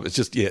even sideburns.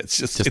 It's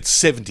just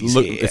it's 70s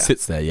look, hair. It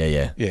sits there,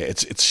 yeah. Yeah,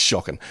 it's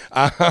shocking.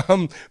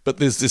 But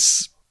there's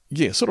this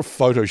sort of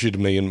photo shoot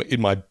of me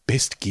in my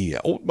best gear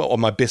or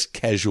my best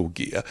casual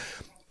gear,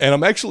 and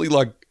I'm actually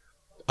like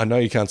I know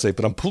you can't see it,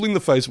 but I'm pulling the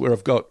face where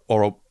I've got,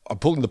 or I'm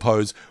pulling the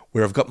pose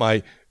where I've got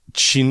my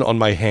chin on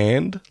my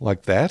hand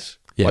like that.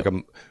 Yeah.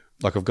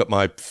 Like I've got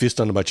my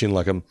fist under my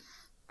chin,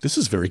 this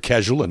is very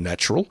casual and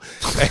natural.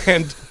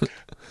 And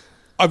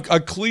I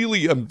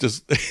clearly am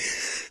just,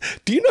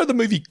 do you know the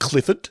movie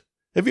Clifford?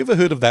 Have you ever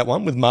heard of that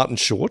one with Martin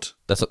Short?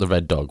 That's not the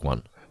Red Dog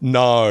one.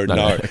 No.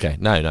 Okay,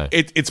 no.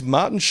 It's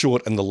Martin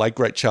Short and the late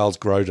great Charles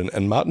Grodin,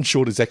 and Martin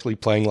Short is actually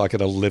playing like an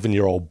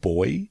 11-year-old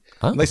boy.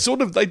 Oh. And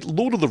they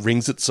Lord of the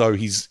Rings it so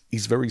he's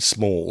very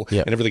small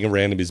and everything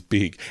around him is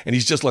big, and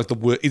he's just like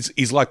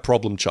he's like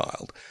problem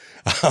child.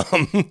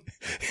 And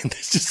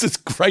there's just this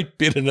great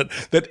bit in it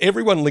that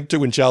everyone linked to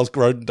when Charles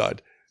Grodin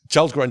died.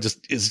 Charles Grodin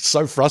just is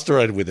so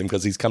frustrated with him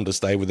because he's come to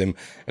stay with him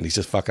and he's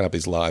just fucking up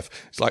his life.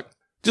 It's like,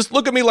 just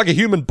look at me like a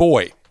human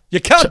boy. You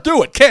can't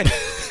do it, can you?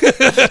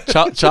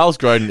 Charles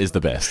Grodin is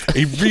the best.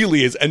 He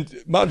really is. And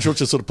Martin Short's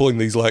just sort of pulling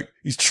these,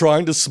 he's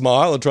trying to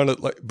smile and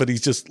but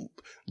he's just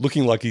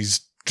looking like he's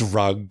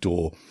drugged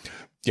or,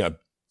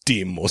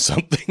 dim or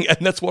something.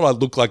 And that's what I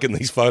look like in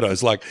these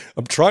photos. Like,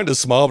 I'm trying to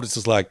smile, but it's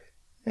just like,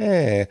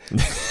 eh.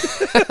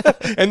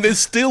 And there's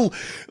still,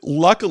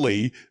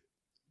 luckily,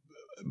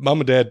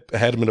 Mum and Dad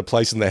had him in a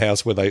place in the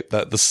house where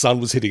the sun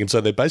was hitting him, so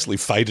they're basically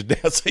faded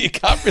now, so you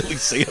can't really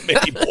see them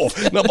anymore.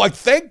 And I'm like,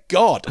 thank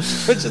God.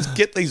 Let's just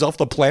get these off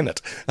the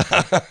planet.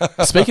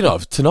 Speaking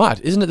of, tonight,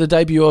 isn't it the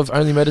debut of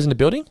Only Murders in the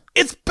Building?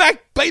 It's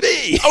back,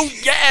 baby! Oh,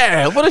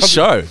 yeah! What a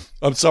show.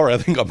 I'm sorry, I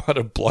think I might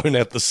have blown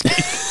out the speaker.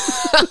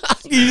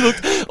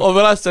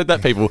 When I said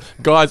that, people,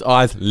 guys'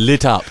 eyes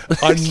lit up.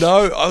 I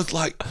know. I was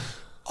like,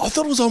 I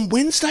thought it was on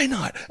Wednesday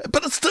night,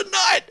 but it's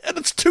tonight, and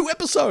it's 2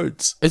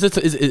 episodes.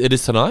 It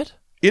is tonight?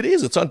 It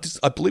is. It's on.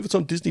 I believe it's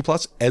on Disney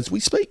Plus as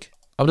we speak.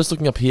 I'm just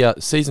looking up here.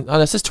 Season. Oh,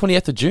 that says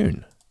 28th of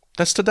June.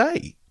 That's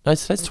today. No, it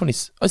says 20.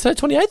 Oh, is that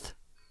 28th?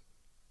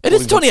 It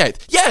is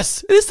 28th.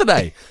 Yes, it is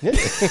today. Yeah.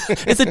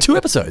 Is there 2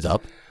 episodes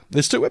up?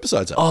 There's 2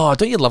 episodes up. Oh,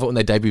 don't you love it when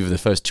they debut the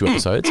first 2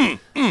 episodes?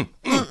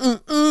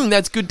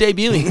 That's good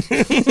debuting.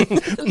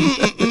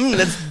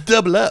 Let's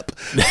double up.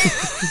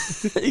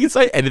 You can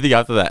say anything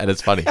after that, and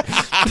it's funny.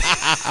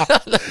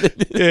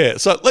 Yeah,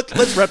 so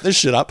let's wrap this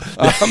shit up.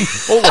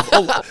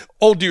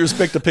 All due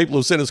respect to people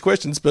who sent us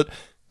questions, but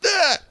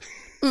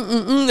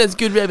that's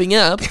good wrapping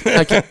up.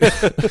 Okay.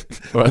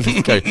 All right,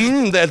 let's go.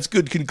 That's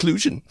good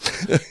conclusion.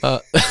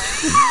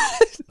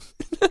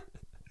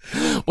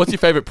 What's your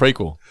favourite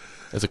prequel?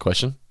 That's a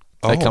question.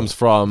 That comes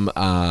from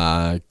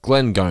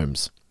Glenn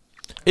Gomes.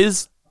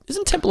 Isn't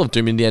Temple of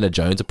Doom Indiana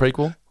Jones a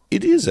prequel?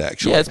 It is,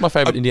 actually. Yeah, it's my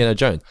favourite Indiana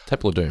Jones,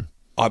 Temple of Doom.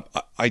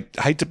 I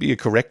hate to be a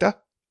corrector.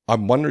 I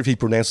wonder if he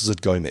pronounces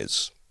it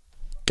Gomez.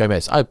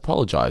 Gomez. I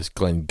apologise,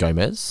 Glenn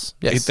Gomez.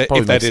 Yes,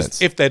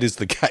 if that is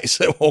the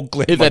case, or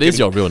Glenn if that is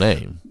your real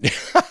name,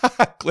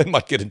 Glenn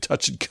might get in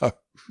touch and go,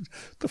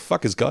 "The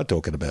fuck is Guy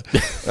talking about?"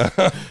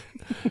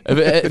 if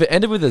it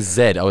ended with a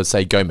Z, I would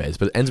say Gomez,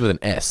 but it ends with an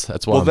S.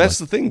 That's why. Well, that's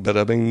the thing. But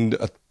I mean,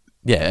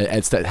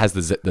 it has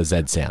the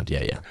Z sound.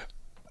 Yeah.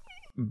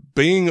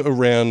 Being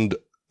around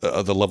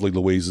the lovely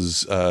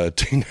Louise's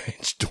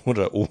teenage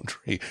daughter,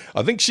 Audrey,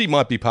 I think she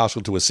might be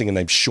partial to a singer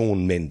named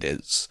Shawn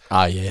Mendes.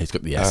 Ah, yeah, he's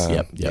got the S.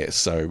 Yep. Yeah,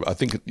 so I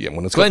think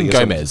when it's Glenn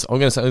Gomez, I'm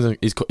going to say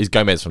he's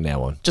Gomez from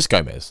now on. Just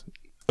Gomez.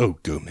 Oh,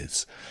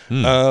 Gomez.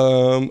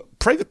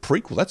 Private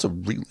prequel. That's a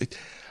really.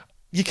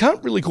 You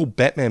can't really call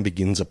Batman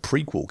Begins a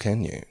prequel,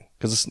 can you?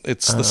 Because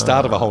it's the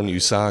start of a whole new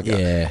saga.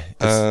 Yeah,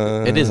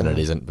 it is and it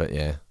isn't, but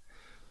yeah.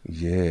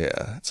 Yeah,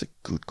 that's a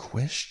good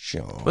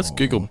question. Let's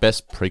Google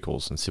best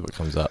prequels and see what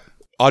comes up.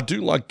 I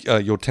do like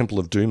your Temple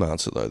of Doom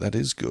answer, though. That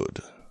is good.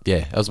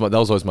 Yeah, that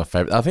was always my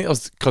favourite. I think it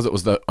was because it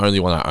was the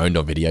only one I owned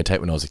on videotape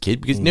when I was a kid.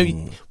 Because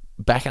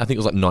back, I think it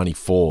was like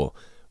 94,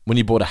 when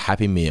you bought a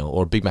Happy Meal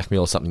or a Big Mac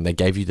meal or something, they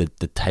gave you the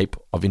tape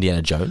of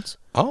Indiana Jones.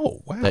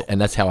 Oh, wow. And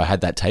that's how I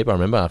had that tape. I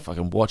remember I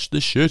fucking watched the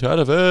shit out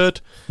of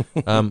it.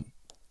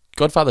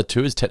 Godfather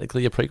 2 is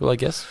technically a prequel, I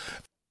guess.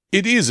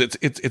 It is.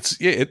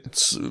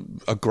 It's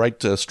a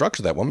great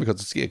structure, that one,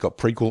 because it's got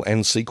prequel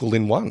and sequel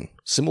in one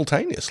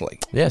simultaneously.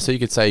 Yeah, so you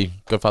could say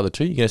Godfather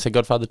 2. You going to say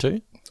Godfather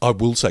 2? I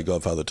will say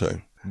Godfather 2.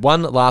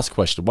 One last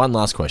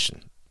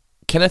question.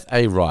 Kenneth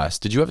A. Rice,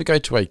 did you ever go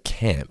to a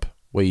camp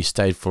where you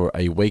stayed for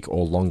a week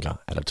or longer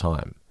at a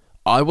time?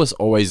 I was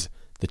always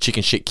the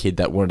chicken shit kid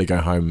that wanted to go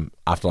home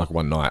after like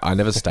one night. I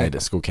never stayed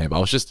at school camp.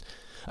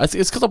 It's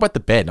because I wet the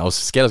bed. And I was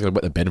scared I was going to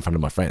wet the bed in front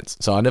of my friends.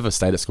 So I never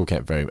stayed at school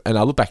camp and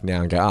I look back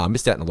now and go, I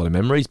missed out on a lot of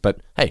memories,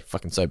 but hey,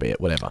 fucking so be it,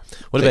 whatever.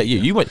 What about you?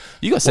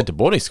 You got sent to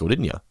boarding school,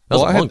 didn't you? That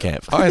was a long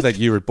camp. I had that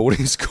year at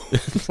boarding school.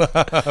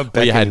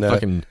 Where you had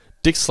fucking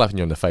dicks slapping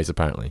you on the face,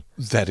 apparently.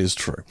 That is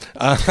true.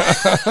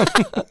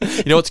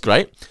 You know what's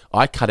great?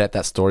 I cut out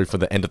that story for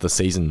the end of the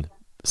season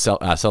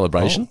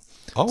celebration.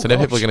 So now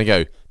people are going to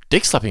go,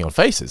 dick slapping on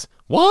faces.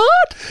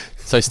 What?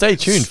 So stay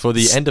tuned for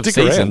the end of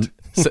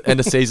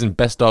season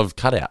best of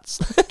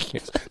cutouts.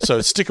 So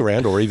stick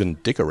around or even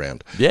dick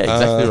around. Yeah,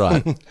 exactly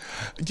right.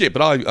 Yeah,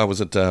 but I was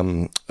at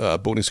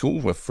boarding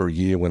school for a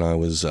year when I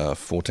was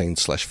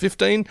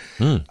 14/15.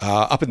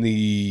 Up in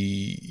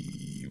the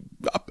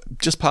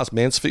just past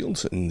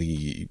Mansfield in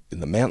the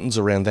mountains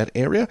around that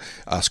area,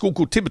 a school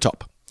called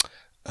Tibertop.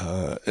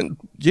 And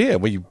yeah,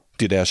 we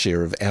did our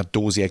share of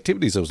outdoorsy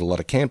activities. There was a lot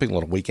of camping, a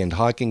lot of weekend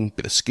hiking,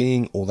 bit of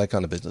skiing, all that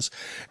kind of business.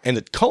 And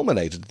it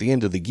culminated at the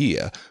end of the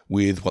year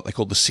with what they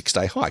called the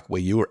 6-day hike,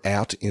 where you were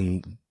out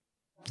in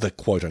the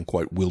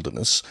quote-unquote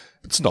wilderness.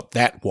 It's not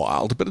that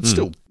wild, but it's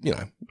still,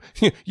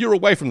 you're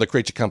away from the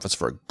creature comforts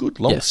for a good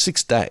long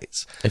 6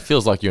 days. It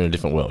feels like you're in a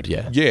different world,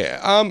 yeah.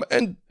 Yeah,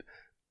 and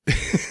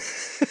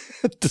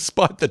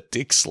despite the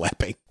dick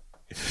slapping,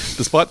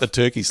 despite the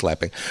turkey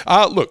slapping,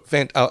 look,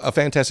 a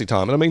fantastic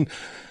time. And I mean,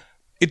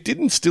 it did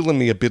instill in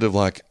me a bit of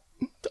like,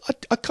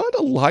 I kind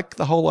of like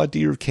the whole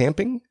idea of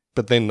camping,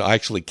 but then I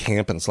actually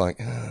camp and it's like,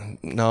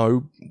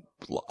 no,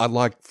 I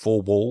like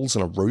 4 walls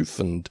and a roof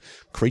and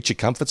creature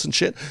comforts and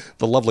shit.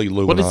 The lovely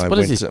Lou and I went... What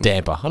is this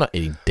damper? I'm not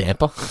eating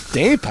damper.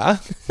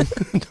 Damper?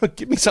 No,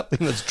 give me something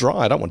that's dry.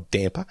 I don't want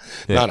damper.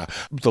 Yeah. No.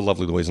 The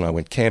lovely Louise and I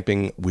went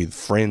camping with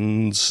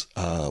friends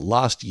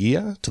last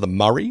year to the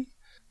Murray.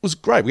 It was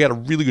great. We had a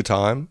really good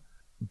time,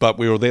 but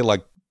we were there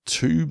like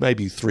 2,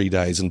 maybe 3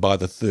 days, and by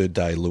the 3rd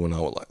day, Lou and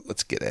I were like,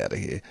 let's get out of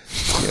here.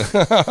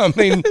 I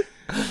mean...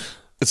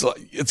 It's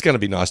like, it's going to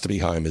be nice to be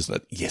home, isn't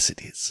it? Yes,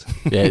 it is.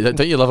 Yeah,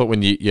 don't you love it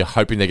when you're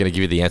hoping they're going to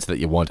give you the answer that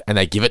you want, and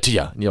they give it to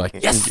you, and you're like,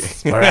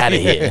 yes, we're out of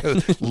here.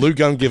 Lou,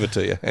 go and give it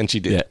to you, and she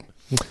did.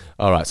 Yeah.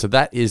 All right, so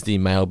that is the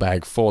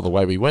mailbag for The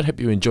Way We Went. Hope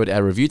you enjoyed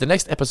our review. The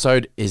next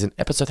episode is an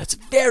episode that's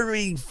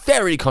very,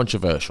 very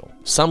controversial.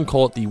 Some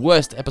call it the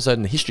worst episode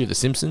in the history of The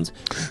Simpsons.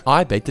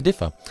 I beg to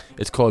differ.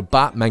 It's called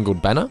Bart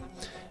Mangled Banner,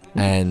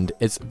 and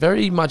it's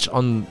very much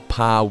on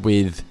par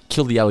with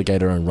Kill the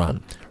Alligator and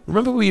Run.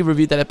 Remember we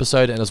reviewed that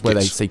episode and it was where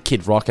they say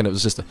Kid Rock and it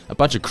was just a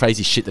bunch of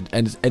crazy shit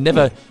and it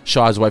never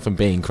shies away from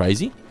being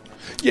crazy?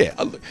 Yeah,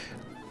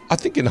 I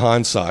think in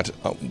hindsight,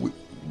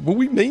 were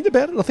we mean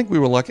about it? I think we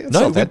were like, it's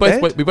no, not that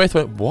bad. We both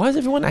went, why is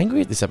everyone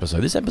angry at this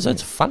episode? This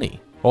episode's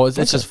funny. Or it's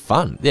just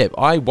fun. Yeah,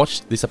 I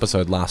watched this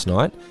episode last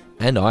night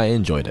and I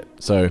enjoyed it.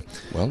 So,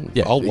 well,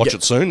 yeah, I'll watch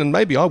it soon and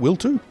maybe I will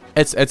too.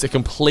 It's a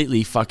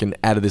completely fucking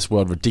out of this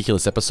world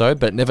ridiculous episode,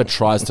 but it never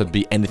tries to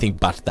be anything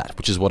but that,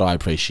 which is what I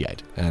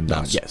appreciate. And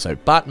nice. So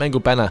Bart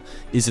Mangled Banner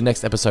is the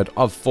next episode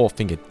of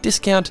 4-Finger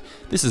Discount.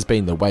 This has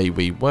been The Way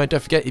We Weren't.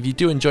 Don't forget, if you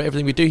do enjoy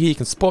everything we do here, you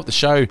can support the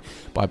show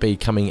by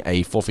becoming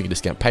a 4-Finger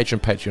Discount patron,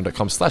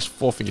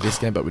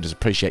 patreon.com/4fingerdiscount. But we just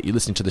appreciate you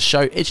listening to the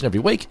show each and every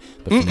week.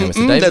 But for now,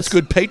 Mr. Davis, that's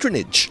good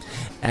patronage.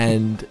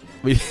 And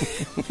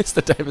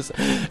Mr. Davis,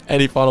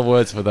 any final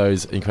words for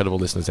those incredible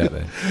listeners out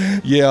there?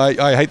 Yeah,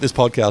 I hate this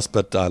podcast,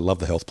 but I love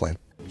the health plan.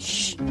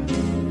 Shh.